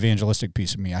little bit of the evangelistic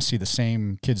piece of me. I see the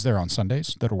same kids there on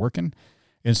Sundays that are working,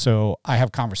 and so I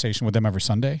have conversation with them every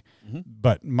Sunday.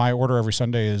 But my order every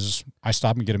Sunday is I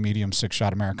stop and get a medium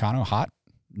 6-shot Americano, hot.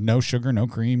 No sugar, no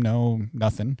cream, no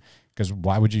nothing, because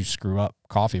why would you screw up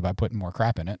coffee by putting more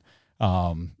crap in it?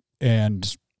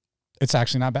 And it's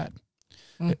actually not bad.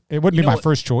 It wouldn't be my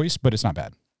first choice, but it's not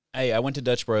bad. Hey, I went to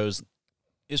Dutch Bros.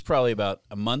 It's probably about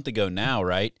a month ago now,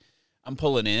 right? I'm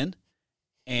pulling in,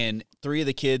 and 3 of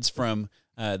the kids from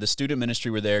the student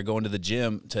ministry were there going to the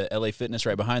gym to LA Fitness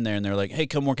right behind there, and they're like, hey,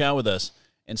 come work out with us.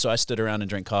 And so I stood around and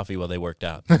drank coffee while they worked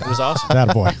out. It was awesome.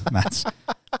 That boy.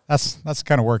 That's the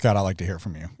kind of workout I like to hear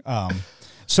from you.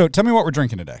 So tell me what we're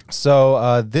drinking today.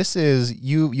 So this is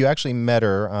you actually met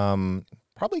her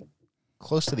probably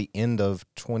close to the end of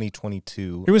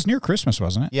 2022. It was near Christmas,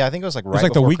 wasn't it? Yeah, I think it was like right. It was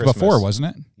like before the week Christmas. before,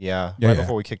 wasn't it? Yeah,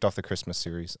 before we kicked off the Christmas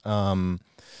series.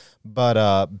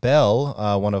 But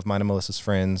Belle, one of mine and Melissa's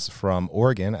friends from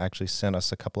Oregon, actually sent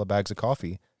us a couple of bags of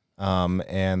coffee.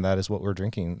 And that is what we're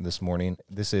drinking this morning.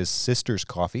 This is Sisters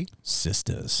Coffee.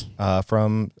 Sisters.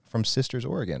 From Sisters,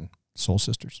 Oregon. Soul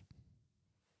Sisters.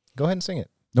 Go ahead and sing it.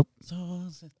 Nope.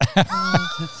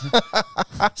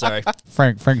 Sorry.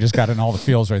 Frank just got in all the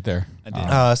feels right there. I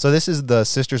did. So this is the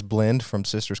Sisters Blend from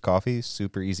Sisters Coffee.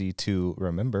 Super easy to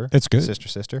remember. It's good. Sister.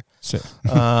 Sister.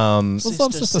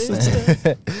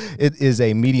 It is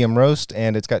a medium roast,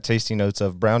 and it's got tasty notes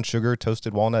of brown sugar,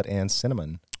 toasted walnut, and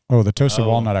cinnamon. Oh, the toasted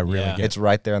walnut I really get. It's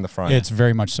right there in the front. It's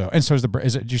very much so. And so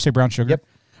did you say brown sugar? Yep.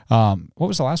 What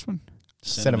was the last one?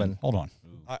 Cinnamon. Hold on.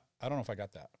 I don't know if I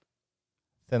got that.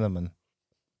 Cinnamon.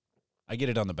 I get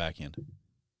it on the back end.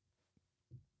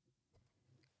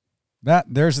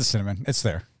 There's the cinnamon. It's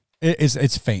there.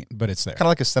 It's faint, but it's there. Kind of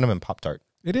like a cinnamon Pop-Tart.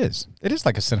 It is. It is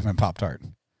like a cinnamon Pop-Tart.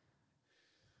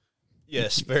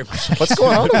 Yes, very much. What's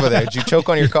going on over there? Did you choke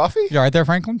on your coffee? You all right there,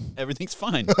 Franklin? Everything's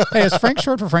fine. Hey, is Frank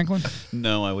short for Franklin?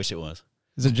 No, I wish it was.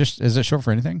 Is it short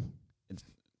for anything?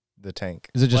 The tank.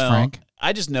 Is it just Frank?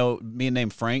 I just know being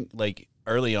named Frank, like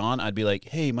early on, I'd be like,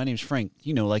 hey, my name's Frank.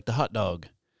 You know, like the hot dog.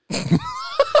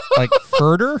 Like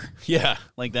Furter? Yeah,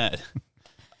 like that.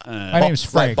 My name's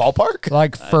Frank. Like ballpark?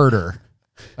 Like Furter.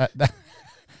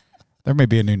 There may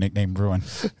be a new nickname brewing.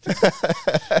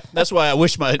 That's why I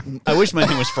wish my name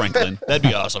was Franklin. That'd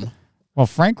be awesome. Well,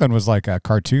 Franklin was like a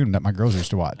cartoon that my girls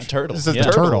used to watch. A turtle. This is yeah.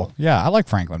 a turtle. Yeah, I like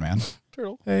Franklin, man.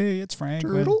 Turtle. Hey, it's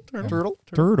Franklin.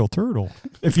 Turtle.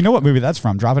 If you know what movie that's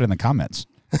from, drop it in the comments.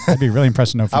 That'd be really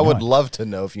impressive to know if you I know would it. love to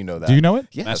know if you know that. Do you know it?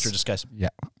 Yes. Master of Disguise. Yeah.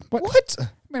 What?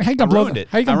 Man, how you gonna blow ruined it.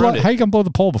 How you I ruined it. gonna blow the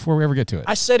poll before we ever get to it?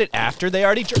 I said it after they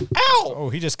already. Ow! Oh,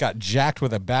 he just got jacked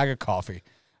with a bag of coffee.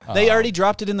 They already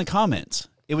dropped it in the comments.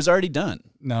 It was already done.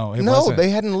 No, it wasn't. They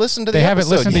hadn't listened to the They episode haven't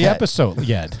listened to the yet. episode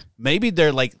yet. Maybe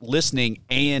they're like listening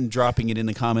and dropping it in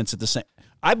the comments at the same.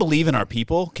 I believe in our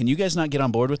people. Can you guys not get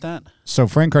on board with that? So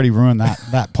Frank already ruined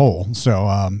that poll.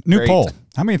 So new Great. poll.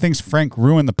 How many things Frank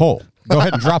ruined the poll? Go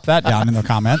ahead and drop that down in the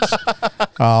comments.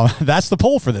 That's the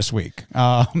poll for this week.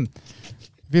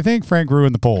 If you think Frank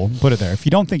ruined the poll, put it there. If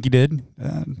you don't think he did,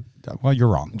 well, you're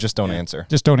wrong. Just don't answer.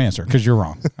 Just don't answer because you're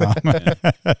wrong.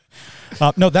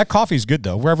 No, that coffee's good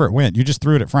though. Wherever it went, you just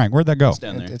threw it at Frank. Where'd that go? It's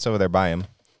down there. It's over there by him.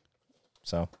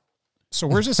 So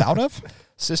Where's this out of?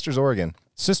 Sisters, Oregon.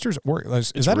 Sisters, Oregon.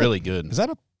 Is It's that really good. Is that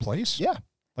a place? Yeah.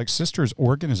 Like Sisters,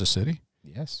 Oregon is a city?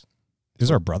 Yes. Is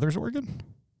our brothers Oregon?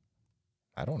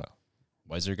 I don't know.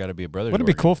 Why's there got to be a brother? Wouldn't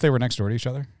it be cool if they were next door to each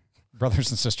other?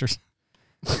 Brothers and sisters.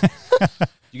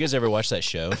 You guys ever watch that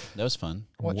show? That was fun.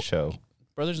 What show?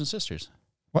 Brothers and Sisters.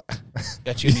 What?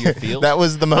 Got you into your field? That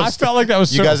was the most. I felt like that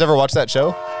was. You guys ever watch that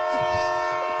show?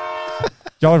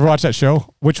 Y'all ever watch that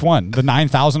show? Which one? The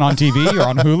 9,000 on TV or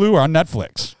on Hulu or on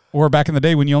Netflix? Or back in the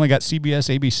day when you only got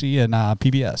CBS, ABC, and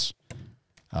PBS?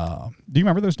 Do you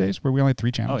remember those days where we only had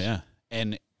 3 channels? Oh, yeah.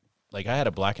 And like I had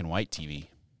a black and white TV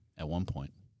at one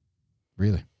point.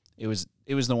 Really? It was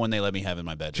the one they let me have in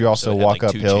my bedroom. Did you also walk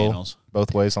like 2 uphill channels.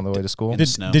 both ways on the way to school?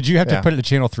 Did you have to put it to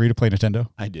channel 3 to play Nintendo?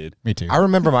 I did. Me too. I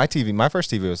remember my TV. My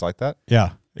first TV was like that.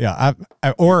 Yeah. Yeah.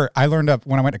 I learned up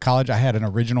when I went to college, I had an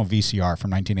original VCR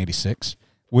from 1986,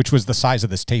 which was the size of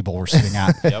this table we're sitting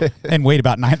at Yep. and weighed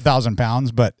about 9,000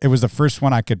 pounds. But it was the first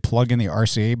one I could plug in the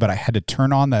RCA, but I had to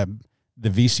turn on the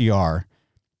VCR,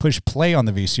 push play on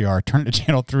the VCR, turn it to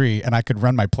channel 3, and I could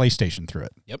run my PlayStation through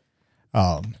it. Yep.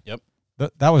 Yep.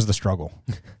 That was the struggle.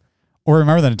 Or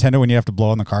remember the Nintendo when you have to blow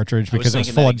on the cartridge because it was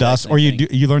full of dust, or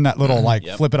you learn that little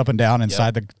flip it up and down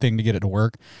inside the thing to get it to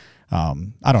work. I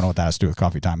don't know what that has to do with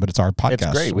coffee time, but it's our podcast.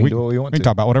 It's great. We do what we want. We can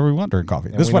talk about whatever we want during coffee.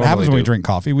 This is what happens when we drink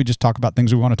coffee. We just talk about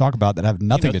things we want to talk about that have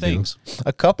nothing to do.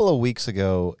 A couple of weeks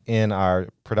ago in our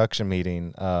production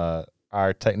meeting,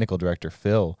 our technical director,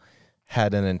 Phil,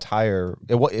 had an entire,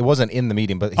 it wasn't in the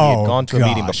meeting, but he had gone to a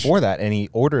meeting before that, and he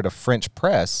ordered a French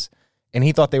press. And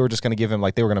he thought they were just going to give him,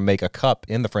 like, they were going to make a cup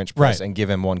in the French press and give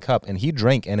him 1 cup. And he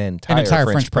drank an entire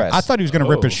French press. I thought he was going to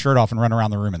rip his shirt off and run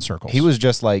around the room in circles. He was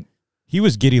just like, he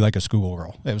was giddy like a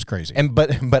schoolgirl. It was crazy. And but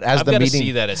as I've the meeting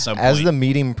see that at some as point. the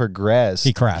meeting progressed,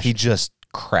 he crashed. He just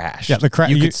crashed. Yeah,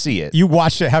 you could see it. You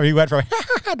watched it how he went from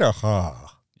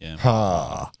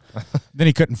Yeah. Then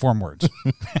he couldn't form words.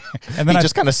 And then he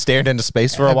just kind of stared into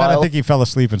space for a while. I think he fell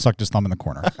asleep and sucked his thumb in the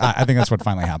corner. I think that's what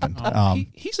finally happened.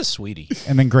 He's a sweetie.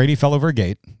 And then Grady fell over a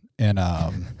gate. And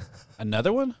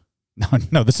another one?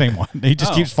 No, the same one. He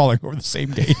just keeps falling over the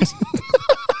same gate.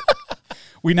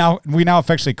 We now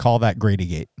affectionately call that Grady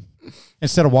Gate.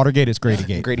 Instead of Watergate, it's Grady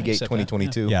Gate. Grady Gate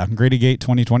 2022. Yeah, Grady Gate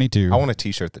 2022. I want a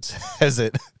T-shirt that says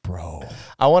it, bro.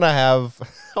 I want to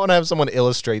have someone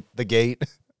illustrate the gate.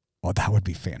 Oh, that would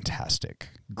be fantastic.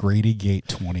 Grady Gate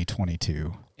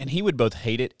 2022. And he would both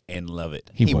hate it and love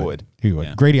it. He would.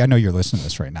 Yeah. Grady, I know you're listening to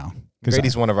this right now.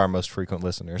 Grady's one of our most frequent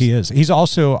listeners. He is. He's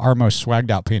also our most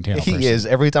swagged out Pantano person. He is.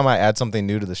 Every time I add something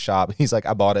new to the shop, he's like,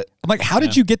 I bought it. I'm like, how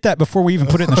did you get that before we even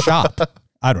put it in the shop?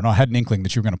 I don't know. I had an inkling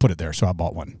that you were going to put it there, so I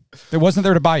bought one. It wasn't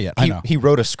there to buy yet. I know. He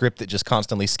wrote a script that just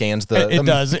constantly scans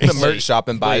the merch shop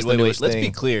and buys the newest thing. Let's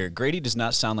be clear. Grady does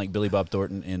not sound like Billy Bob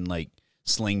Thornton in like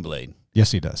Sling Blade.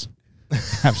 Yes, he does.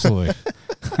 Absolutely.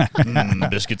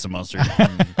 Biscuits and mustard.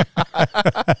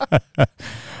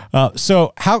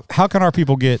 So how can our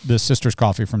people get the Sisters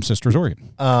Coffee from Sisters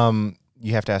Oregon?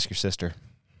 You have to ask your sister.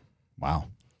 Wow.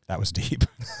 That was deep.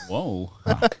 Whoa.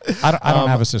 I don't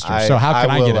have a sister, so how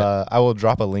can I get it? I will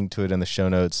drop a link to it in the show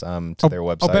notes to their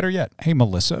website. Oh, better yet. Hey,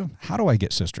 Melissa, how do I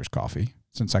get Sisters Coffee?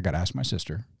 Since I got to ask my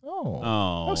sister.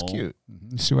 Oh, that was cute.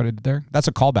 You see what I did there? That's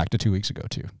a callback to 2 weeks ago,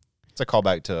 too. It's a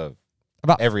callback to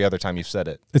about every other time you've said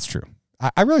it. It's true.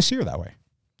 I really see her that way.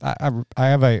 I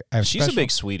have she's a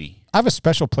big sweetie. I have a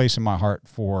special place in my heart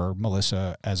for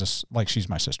Melissa as like she's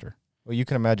my sister. Well, you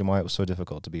can imagine why it was so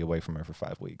difficult to be away from her for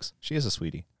 5 weeks. She is a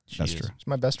sweetie. That's true. She's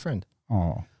my best friend.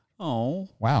 Oh.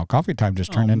 Wow. Coffee time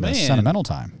just turned into sentimental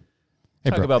time. Hey,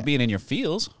 Talk about being in your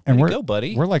feels. And Way to go,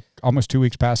 buddy. We're like almost 2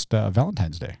 weeks past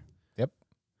Valentine's Day. Yep.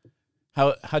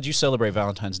 How'd you celebrate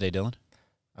Valentine's Day, Dylan?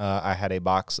 I had a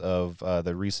box of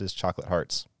the Reese's Chocolate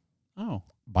Hearts. Oh.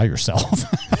 By yourself?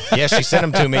 Yeah, she sent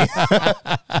them to me.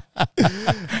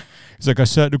 He's like, I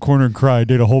sat in the corner and cried,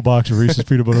 ate a whole box of Reese's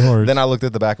Peanut Butter Hearts. Then I looked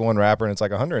at the back of one wrapper, and it's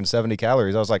like 170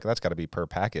 calories. I was like, that's got to be per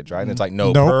package, right? And it's like,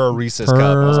 per Reese's cup.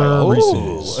 I was like,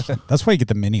 Reese's. That's why you get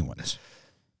the mini ones.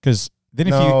 Because then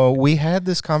if we had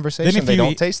this conversation. They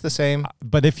don't taste the same.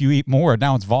 But if you eat more,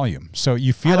 now it's volume. So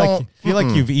you feel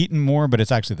like you've eaten more, but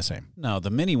it's actually the same. No,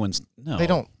 the mini ones, no. They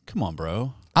don't. Come on,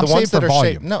 bro. I'm the ones that are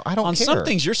volume. shaped. No, I don't care. On some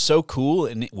things, you're so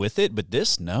cool with it, but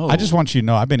this, no. I just want you to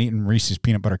know I've been eating Reese's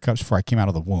Peanut Butter Cups before I came out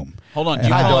of the womb. Hold on.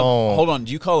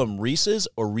 Do you call them Reese's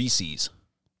or Reese's?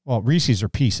 Well, Reese's are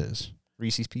pieces.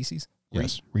 Reese's Pieces?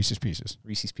 Yes, Reese's Pieces.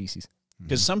 Reese's Pieces.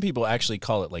 Because some people actually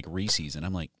call it like Reese's, and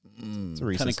I'm like, kind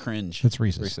of cringe. It's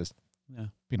Reese's. Reese's. Yeah.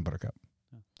 Peanut Butter Cup.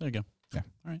 There you go. Yeah.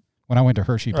 All right. When I went to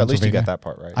Hershey, Pennsylvania, at least you got that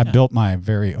part right. I built my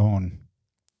very own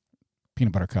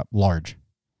peanut butter cup, large,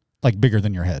 like bigger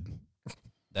than your head.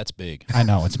 That's big. I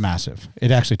know, it's massive.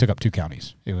 It actually took up 2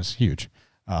 counties. It was huge.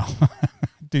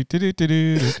 It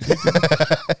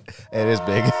is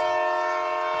big.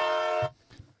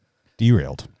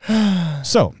 Derailed.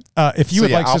 So, if you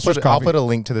would like Sisters Coffee, I'll put a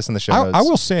link to this in the show notes. I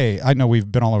will say, I know we've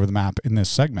been all over the map in this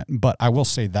segment, but I will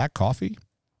say that coffee,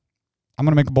 I'm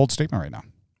going to make a bold statement right now.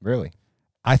 Really?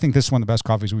 I think this is one of the best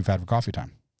coffees we've had for coffee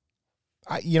time.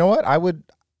 You know what? I would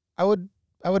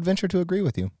venture to agree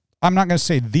with you. I'm not going to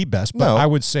say the best, but I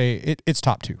would say it's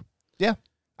top 2. Yeah,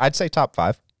 I'd say top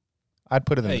 5. I'd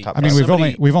put it in the top 5. I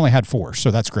mean, we've only had 4,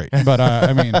 so that's great. But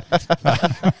I mean,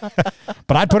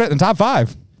 but I'd put it in the top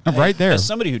 5 right there. As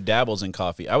somebody who dabbles in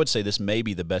coffee, I would say this may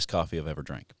be the best coffee I've ever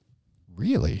drank.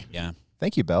 Really? Yeah.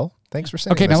 Thank you, Bell. Thanks for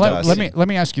saying. Okay, now let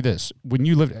me ask you this: when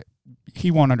you lived,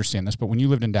 he won't understand this, but when you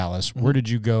lived in Dallas, where did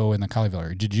you go in the Colleyville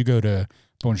area? Did you go to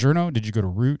Buongiorno? Did you go to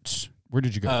Roots? Where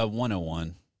did you go?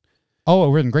 101. Oh,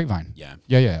 we're in Grapevine. Yeah.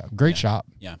 Yeah. Great shop.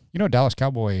 Yeah. You know,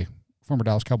 former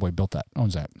Dallas Cowboy built that,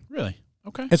 owns that. Really?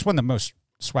 Okay. It's one of the most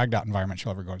swagged out environments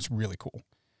you'll ever go. It's really cool.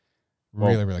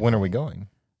 Really cool. When are we going?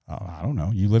 I don't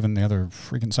know. You live in the other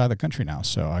freaking side of the country now,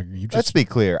 so Let's be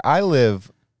clear. I live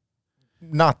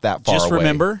not that far away. Just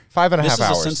remember, 5.5 hours. This is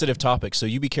a sensitive topic, so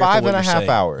you be careful. 5.5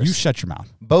 hours. You shut your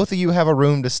mouth. Both of you have a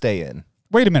room to stay in.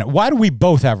 Wait a minute. Why do we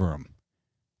both have a room?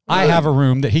 I have a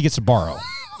room that he gets to borrow.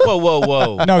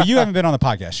 Whoa. No, you haven't been on the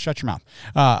podcast. Shut your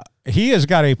mouth. He has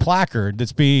got a placard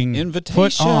that's being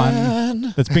put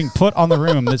on the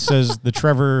room that says the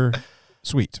Trevor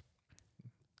Suite.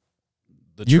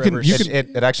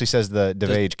 It actually says the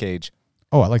DeVage cage.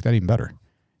 Oh, I like that even better.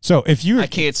 So I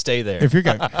can't stay there. If you're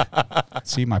going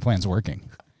see, my plan's working.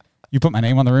 You put my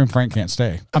name on the room, Frank can't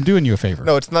stay. I'm doing you a favor.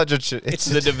 No, it's not just. It's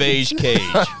the DeVage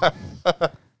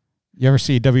cage. You ever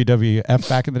see WWF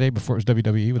back in the day before it was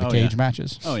WWE with the cage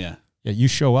matches? Oh, yeah. Yeah, you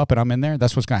show up and I'm in there.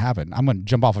 That's what's going to happen. I'm going to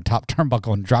jump off a top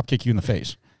turnbuckle and drop kick you in the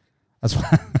face. That's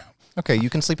what. Okay, you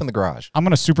can sleep in the garage. I'm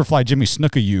going to superfly Jimmy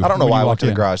Snuka you. I don't know why I walked to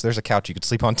the garage. There's a couch you could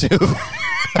sleep on, too.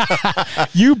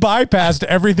 You bypassed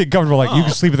everything comfortable. Like, you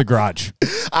can sleep in the garage.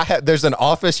 There's an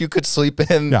office you could sleep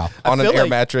in on an air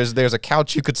mattress. There's a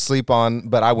couch you could sleep on,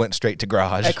 but I went straight to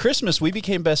garage. At Christmas, we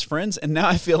became best friends, and now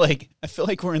I feel like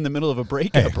we're in the middle of a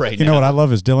breakup right now. You know what I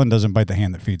love is Dylan doesn't bite the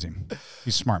hand that feeds him.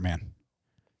 He's a smart man.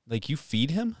 Like, you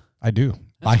feed him? I do.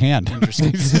 By hand.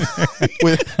 Interesting.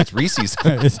 It's Reese's.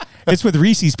 It's with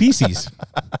Reese's Pieces.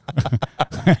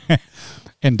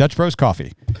 And Dutch Bros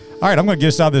coffee. All right, I'm going to get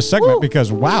us out of this segment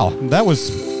because, wow, that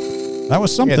was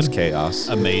something. It's chaos.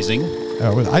 Amazing.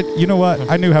 You know what?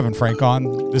 I knew having Frank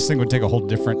on, this thing would take a whole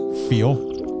different feel,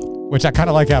 which I kind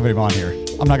of like having him on here.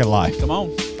 I'm not going to lie. Come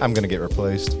on. I'm going to get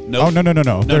replaced. Nope. Oh,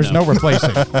 no. There's no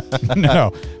replacing.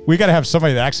 No. We got to have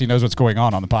somebody that actually knows what's going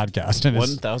on the podcast. And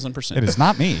 1,000%. It is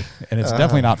not me, and it's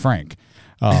definitely not Frank.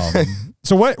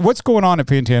 So what's going on at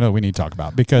Pantano that we need to talk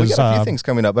about? Because we got a few things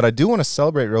coming up, but I do want to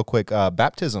celebrate real quick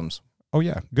baptisms. Oh,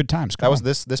 yeah. Good times. That was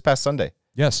this past Sunday.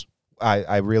 Yes.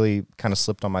 I really kind of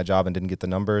slipped on my job and didn't get the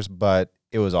numbers, but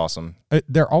it was awesome.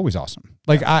 They're always awesome.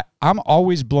 Like, I'm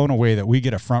always blown away that we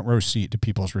get a front row seat to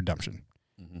people's redemption.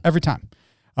 Mm-hmm. Every time.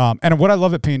 And what I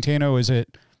love at Pantano is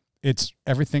it's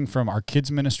everything from our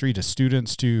kids ministry to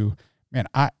students to, man,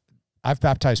 I've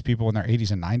baptized people in their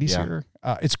 80s and 90s here.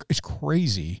 It's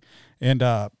crazy, and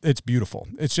it's beautiful.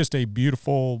 It's just a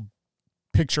beautiful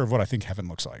picture of what I think heaven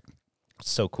looks like.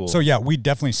 So cool. So, yeah, we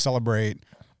definitely celebrate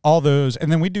all those.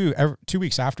 And then we do 2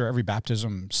 weeks after every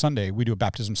baptism Sunday, we do a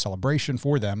baptism celebration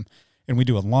for them, and we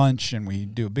do a lunch, and we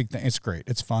do a big thing. It's great.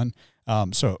 It's fun.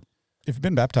 So if you've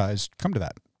been baptized, come to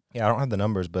that. Yeah, I don't have the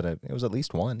numbers, but it was at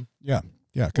least one. Yeah,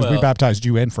 because we baptized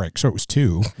you and Frank, so it was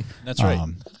 2. That's right.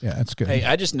 Yeah, that's good. Hey,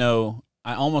 I just know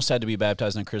I almost had to be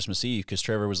baptized on Christmas Eve because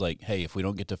Trevor was like, "Hey, if we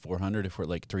don't get to 400, if we're at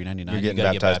like 399, you're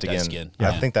getting baptized again." Yeah.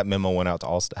 I think that memo went out to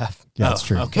all staff. Yeah, that's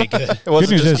true. Okay, good. Good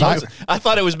news is I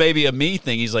thought it was maybe a me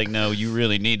thing. He's like, "No, you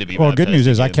really need to be." Well, baptized good news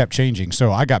is again. I kept changing,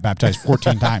 so I got baptized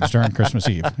 14 times during Christmas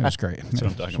Eve. It was great. That's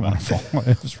what I'm talking about.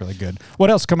 Wonderful. It was really good.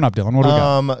 What else coming up, Dylan? What do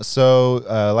we got? So,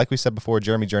 like we said before,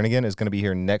 Jeremy Jernigan is going to be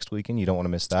here next weekend. You don't want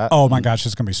to miss that. Oh my gosh,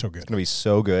 it's going to be so good. It's going to be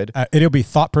so good. It'll be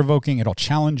thought provoking. It'll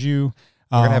challenge you.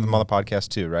 We're going to have him on the podcast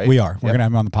too, right? We are. We're going to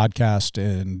have him on the podcast,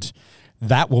 and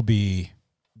that will be,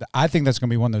 I think that's going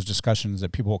to be one of those discussions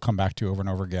that people will come back to over and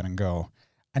over again and go,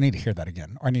 I need to hear that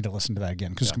again, or I need to listen to that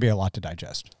again, because it's going to be a lot to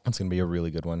digest. It's going to be a really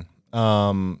good one.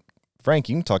 Frank,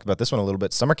 you can talk about this one a little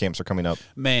bit. Summer camps are coming up.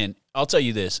 Man, I'll tell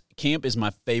you this. Camp is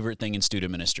my favorite thing in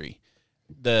student ministry.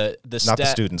 Not the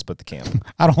students, but the camp.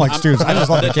 I don't like students. I just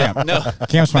love the camp. No,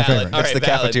 camp's my favorite. It's the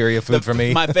cafeteria food for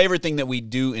me. My favorite thing that we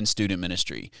do in student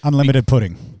ministry. Unlimited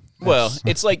pudding. Well,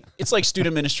 it's like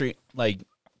student ministry like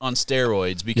on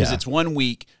steroids because it's 1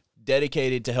 week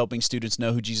dedicated to helping students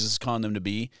know who Jesus is calling them to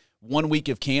be. 1 week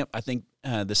of camp, I think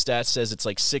the stats says it's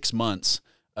like 6 months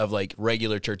of like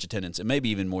regular church attendance, and maybe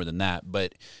even more than that.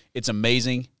 But it's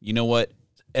amazing. You know what?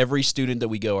 every student that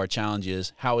we go, our challenge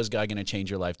is, how is God going to change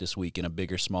your life this week in a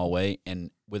big or small way?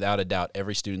 And without a doubt,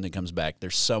 every student that comes back,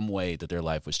 there's some way that their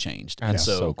life was changed. That's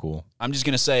and so cool. I'm just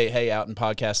going to say, hey, out in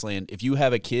podcast land, if you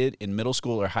have a kid in middle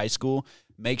school or high school,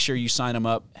 make sure you sign them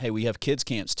up. Hey, we have kids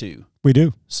camps too. We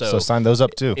do. So sign those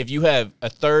up too. If you have a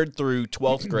 3rd through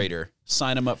 12th grader,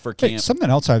 sign them up for camp. Hey, something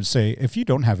else I would say, if you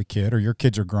don't have a kid or your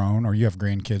kids are grown or you have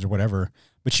grandkids or whatever,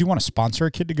 but you want to sponsor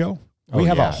a kid to go, we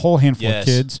have a whole handful of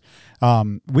kids.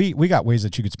 We got ways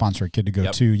that you could sponsor a kid to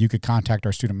go too. You could contact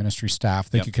our student ministry staff.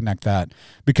 They could connect that,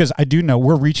 because I do know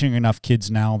we're reaching enough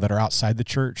kids now that are outside the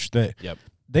church that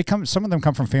they come. Some of them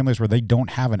come from families where they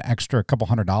don't have an extra couple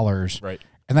 $100, right?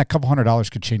 And that couple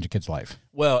 $100 could change a kid's life.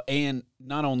 Well, and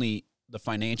not only the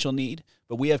financial need,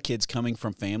 but we have kids coming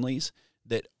from families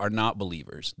that are not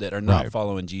believers, that are not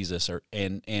following Jesus,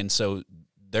 and so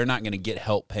they're not going to get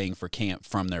help paying for camp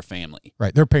from their family.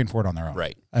 Right. They're paying for it on their own.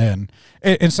 Right. And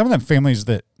some of them families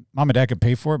that mom and dad could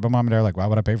pay for it, but mom and dad are like, why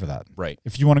would I pay for that? Right.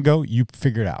 If you want to go, you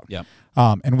figure it out. Yep.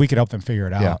 And we could help them figure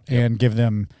it out and give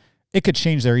them, it could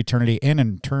change their eternity and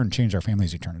in turn change our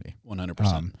family's eternity.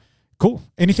 100%. Cool.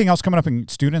 Anything else coming up in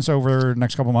students over the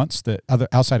next couple of months that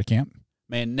outside of camp?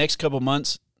 Man, next couple of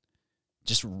months,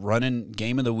 just running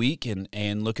game of the week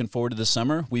and looking forward to the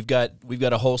summer. We've got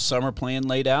a whole summer plan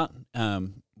laid out.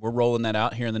 We're rolling that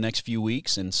out here in the next few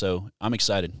weeks, and so I'm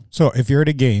excited. So if you're at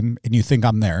a game and you think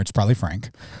I'm there, it's probably Frank.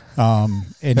 And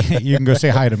you can go say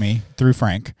hi to me through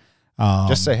Frank.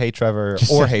 Just say, hey, Trevor,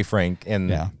 or hey, Frank,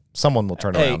 and someone will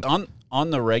turn around.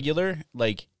 On the regular,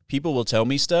 like, people will tell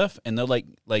me stuff, and they'll,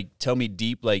 like tell me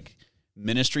deep, like,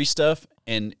 ministry stuff,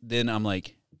 and then I'm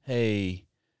like, hey,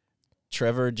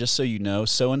 Trevor, just so you know,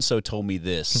 so-and-so told me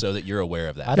this, so that you're aware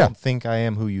of that. I don't think I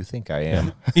am who you think I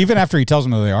am. Even after he tells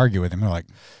them that, they argue with him. They're like,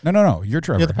 no, you're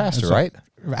Trevor. You're the pastor, right?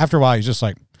 After a while, he's just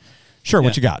like, sure,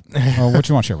 what you got? Or what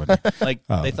you want to share with me? Like,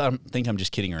 they think I'm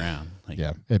just kidding around. Like,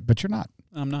 but you're not.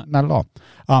 I'm not. Not at all.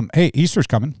 Hey, Easter's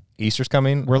coming. Easter's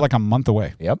coming. We're like a month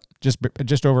away. Yep.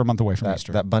 Just over a month away from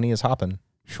Easter. That bunny is hopping.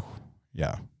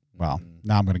 Yeah. Well,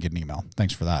 now I'm going to get an email.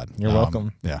 Thanks for that. You're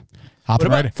welcome. Yeah. Hopping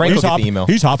right. Frank will get the email.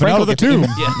 He's hopping out of the tomb.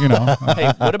 You know.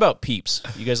 Hey, what about Peeps?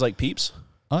 You guys like Peeps?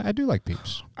 I do like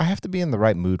Peeps. I have to be in the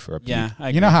right mood for a Peep. Yeah.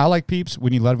 You know how I like Peeps?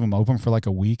 When you let them open for like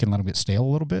a week and let them get stale a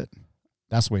little bit.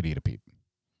 That's the way to eat a Peep.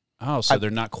 Oh, so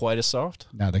they're not quite as soft?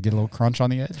 No, they get a little crunch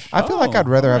on the edge. I feel like I'd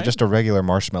rather have just a regular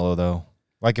marshmallow, though.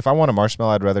 Like, if I want a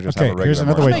marshmallow, I'd rather just have a regular here's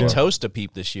another marshmallow. way to toast a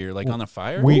Peep this year, like on the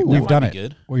fire. We've done it.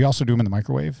 Good. We also do them in the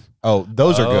microwave. Oh,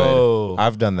 those are good.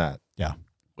 I've done that. Yeah.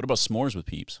 What about s'mores with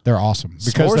Peeps? They're awesome.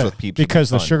 S'mores with Peeps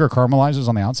because the sugar caramelizes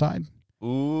on the outside.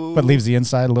 Ooh. But leaves the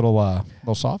inside a little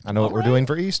soft. I know what we're doing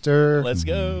for Easter. Let's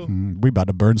go. We about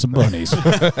to burn some bunnies.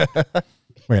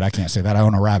 Wait, I can't say that. I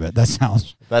own a rabbit. That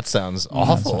sounds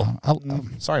awful.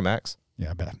 Sorry, Max.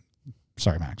 Yeah, bad.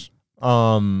 Sorry, Max.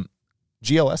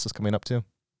 GLS is coming up too.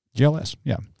 GLS,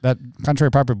 yeah. That,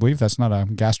 contrary to popular belief, that's not a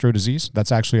gastro disease.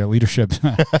 That's actually a leadership.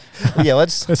 Yeah,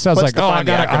 let's. It sounds like, I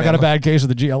got a bad case of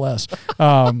the GLS.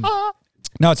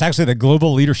 No, it's actually the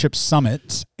Global Leadership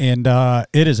Summit, and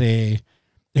it is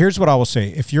here's what I will say.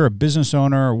 If you're a business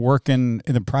owner working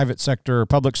in the private sector,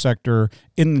 public sector,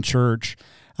 in the church,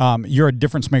 you're a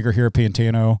difference maker here at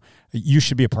Pantano, you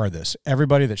should be a part of this.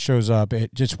 Everybody that shows up,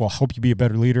 it just will help you be a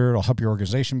better leader. It'll help your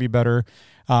organization be better.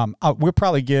 We'll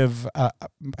probably give,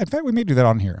 in fact, we may do that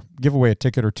on here, give away a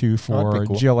ticket or two for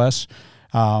cool. GLS.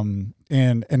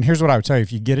 And here's what I would tell you.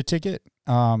 If you get a ticket,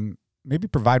 maybe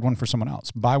provide one for someone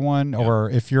else. Buy one, or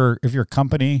if you're a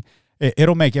company,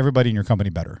 it'll make everybody in your company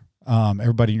better.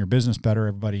 Everybody in your business better,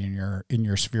 everybody in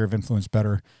your sphere of influence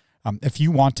better. If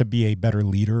you want to be a better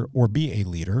leader or be a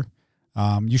leader,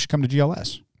 you should come to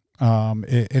GLS. And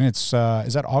it's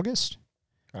is that August?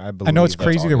 I know it's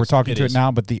crazy that we're talking to it now,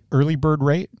 but the early bird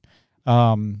rate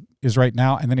is right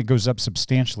now, and then it goes up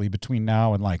substantially between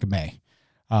now and like May.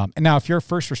 And now, if you're a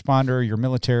first responder, you're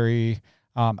military,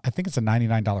 I think it's a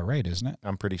 $99 rate, isn't it?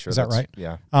 I'm pretty sure. Is that right?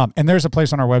 Yeah. And there's a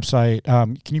place on our website.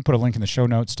 Can you put a link in the show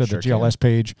notes to the GLS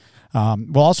page?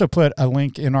 We'll also put a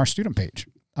link in our student page.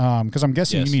 Because I'm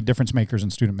guessing you need difference makers in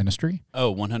student ministry.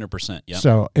 Oh, 100%. Yeah.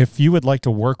 So if you would like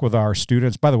to work with our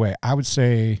students, by the way, I would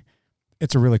say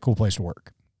it's a really cool place to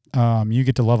work. You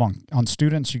get to love on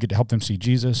students. You get to help them see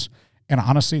Jesus. And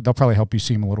honestly, they'll probably help you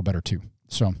see him a little better too.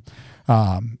 So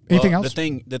anything else?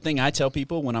 The thing I tell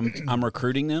people when I'm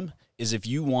recruiting them is, if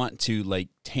you want to like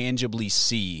tangibly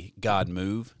see God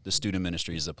move, the student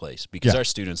ministry is the place, because our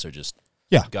students are just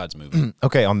God's moving.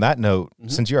 Okay, on that note,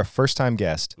 since you're a first-time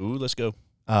guest. Ooh, let's go.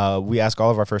 We ask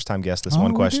all of our first-time guests this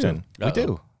one question. We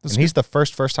do. And he's the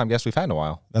first-time guest we've had in a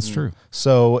while. That's true.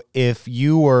 So if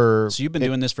you were... So you've been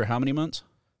doing this for how many months?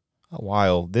 A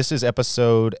while. This is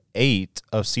episode 8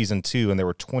 of season 2, and there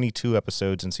were 22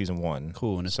 episodes in season 1.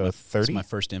 Cool. And it's so 30. It's my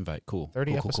first invite. Cool.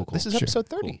 30 cool, episodes. cool, cool, cool. This is episode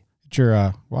 30. Cool. It's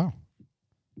your wow.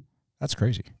 That's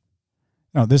crazy.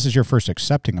 No, this is your first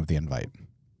accepting of the invite.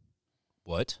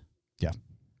 What? Yeah.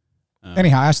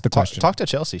 Anyhow, ask the question. Talk to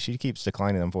Chelsea. She keeps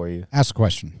declining them for you. Ask the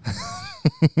question.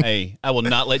 Hey, I will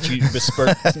not let you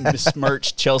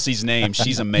besmirch Chelsea's name.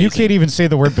 She's amazing. You can't even say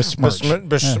the word besmirch. I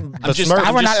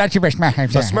will not let you besmirch.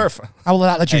 Smurf. I will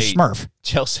not let you smurf.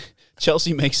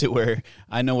 Chelsea makes it where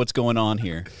I know what's going on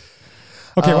here.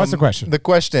 Okay, what's the question? The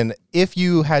question, if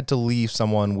you had to leave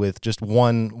someone with just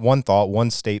one thought, one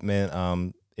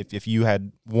statement, if you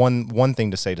had one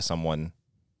thing to say to someone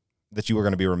that you were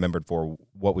going to be remembered for,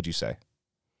 what would you say?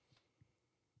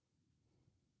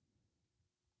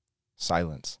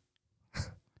 Silence.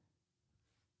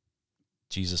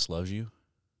 Jesus loves you.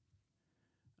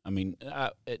 I mean,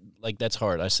 that's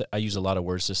hard. I use a lot of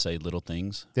words to say little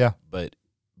things. Yeah. But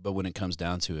when it comes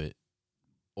down to it,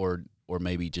 or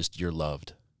maybe just you're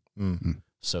loved,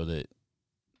 so that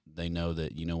they know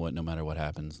that, you know what, no matter what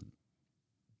happens,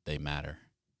 they matter.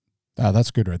 Oh, that's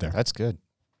good right there. That's good.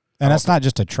 And that's not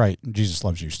just a trite "Jesus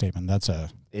loves you" statement.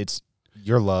 It's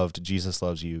you're loved. Jesus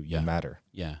loves you. You matter.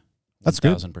 Yeah, that's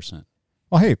good. 1,000%.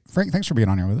 Well, hey, Frank, thanks for being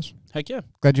on here with us. Heck yeah.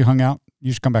 Glad you hung out.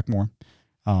 You should come back more.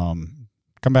 Come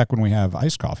back when we have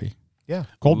iced coffee. Yeah.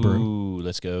 Cold brew. Ooh,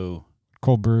 let's go.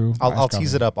 Cold brew. I'll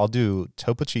tease it up. I'll do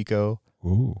Topo Chico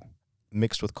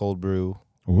mixed with cold brew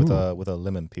with a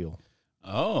lemon peel.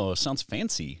 Oh, sounds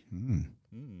fancy.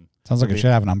 Sounds like it should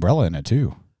have an umbrella in it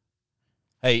too.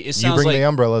 Hey, it sounds you bring like the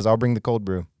umbrellas. I'll bring the cold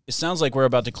brew. It sounds like we're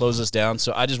about to close this down,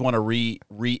 so I just want to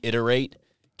reiterate.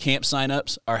 Camp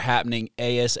signups are happening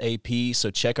ASAP, so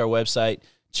check our website,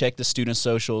 check the student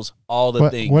socials, all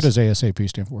the things. What does ASAP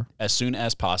stand for? As soon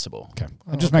as possible. Okay.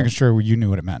 I'm just making sure you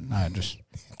knew what it meant.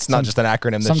 It's not just an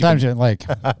acronym. Sometimes you're like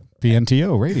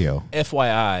PNTO radio.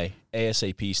 FYI,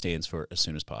 ASAP stands for as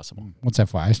soon as possible. What's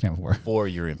FYI stand for? For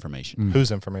your information.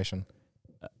 Whose information?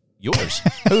 Yours.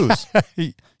 Whose?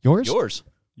 Yours? Yours.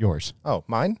 Yours. Oh,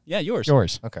 mine? Yeah, yours.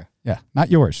 Yours. Okay. Yeah,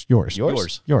 not yours. Yours.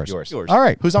 Yours? Yours. Yours. All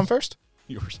right. Who's on first?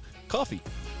 Yours. Coffee.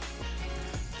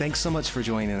 Thanks so much for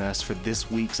joining us for this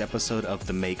week's episode of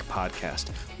The Make Podcast,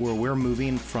 where we're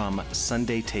moving from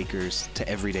Sunday takers to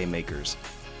everyday makers.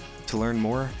 To learn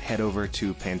more, head over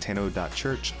to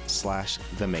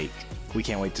pantano.church/themake. We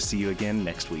can't wait to see you again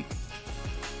next week.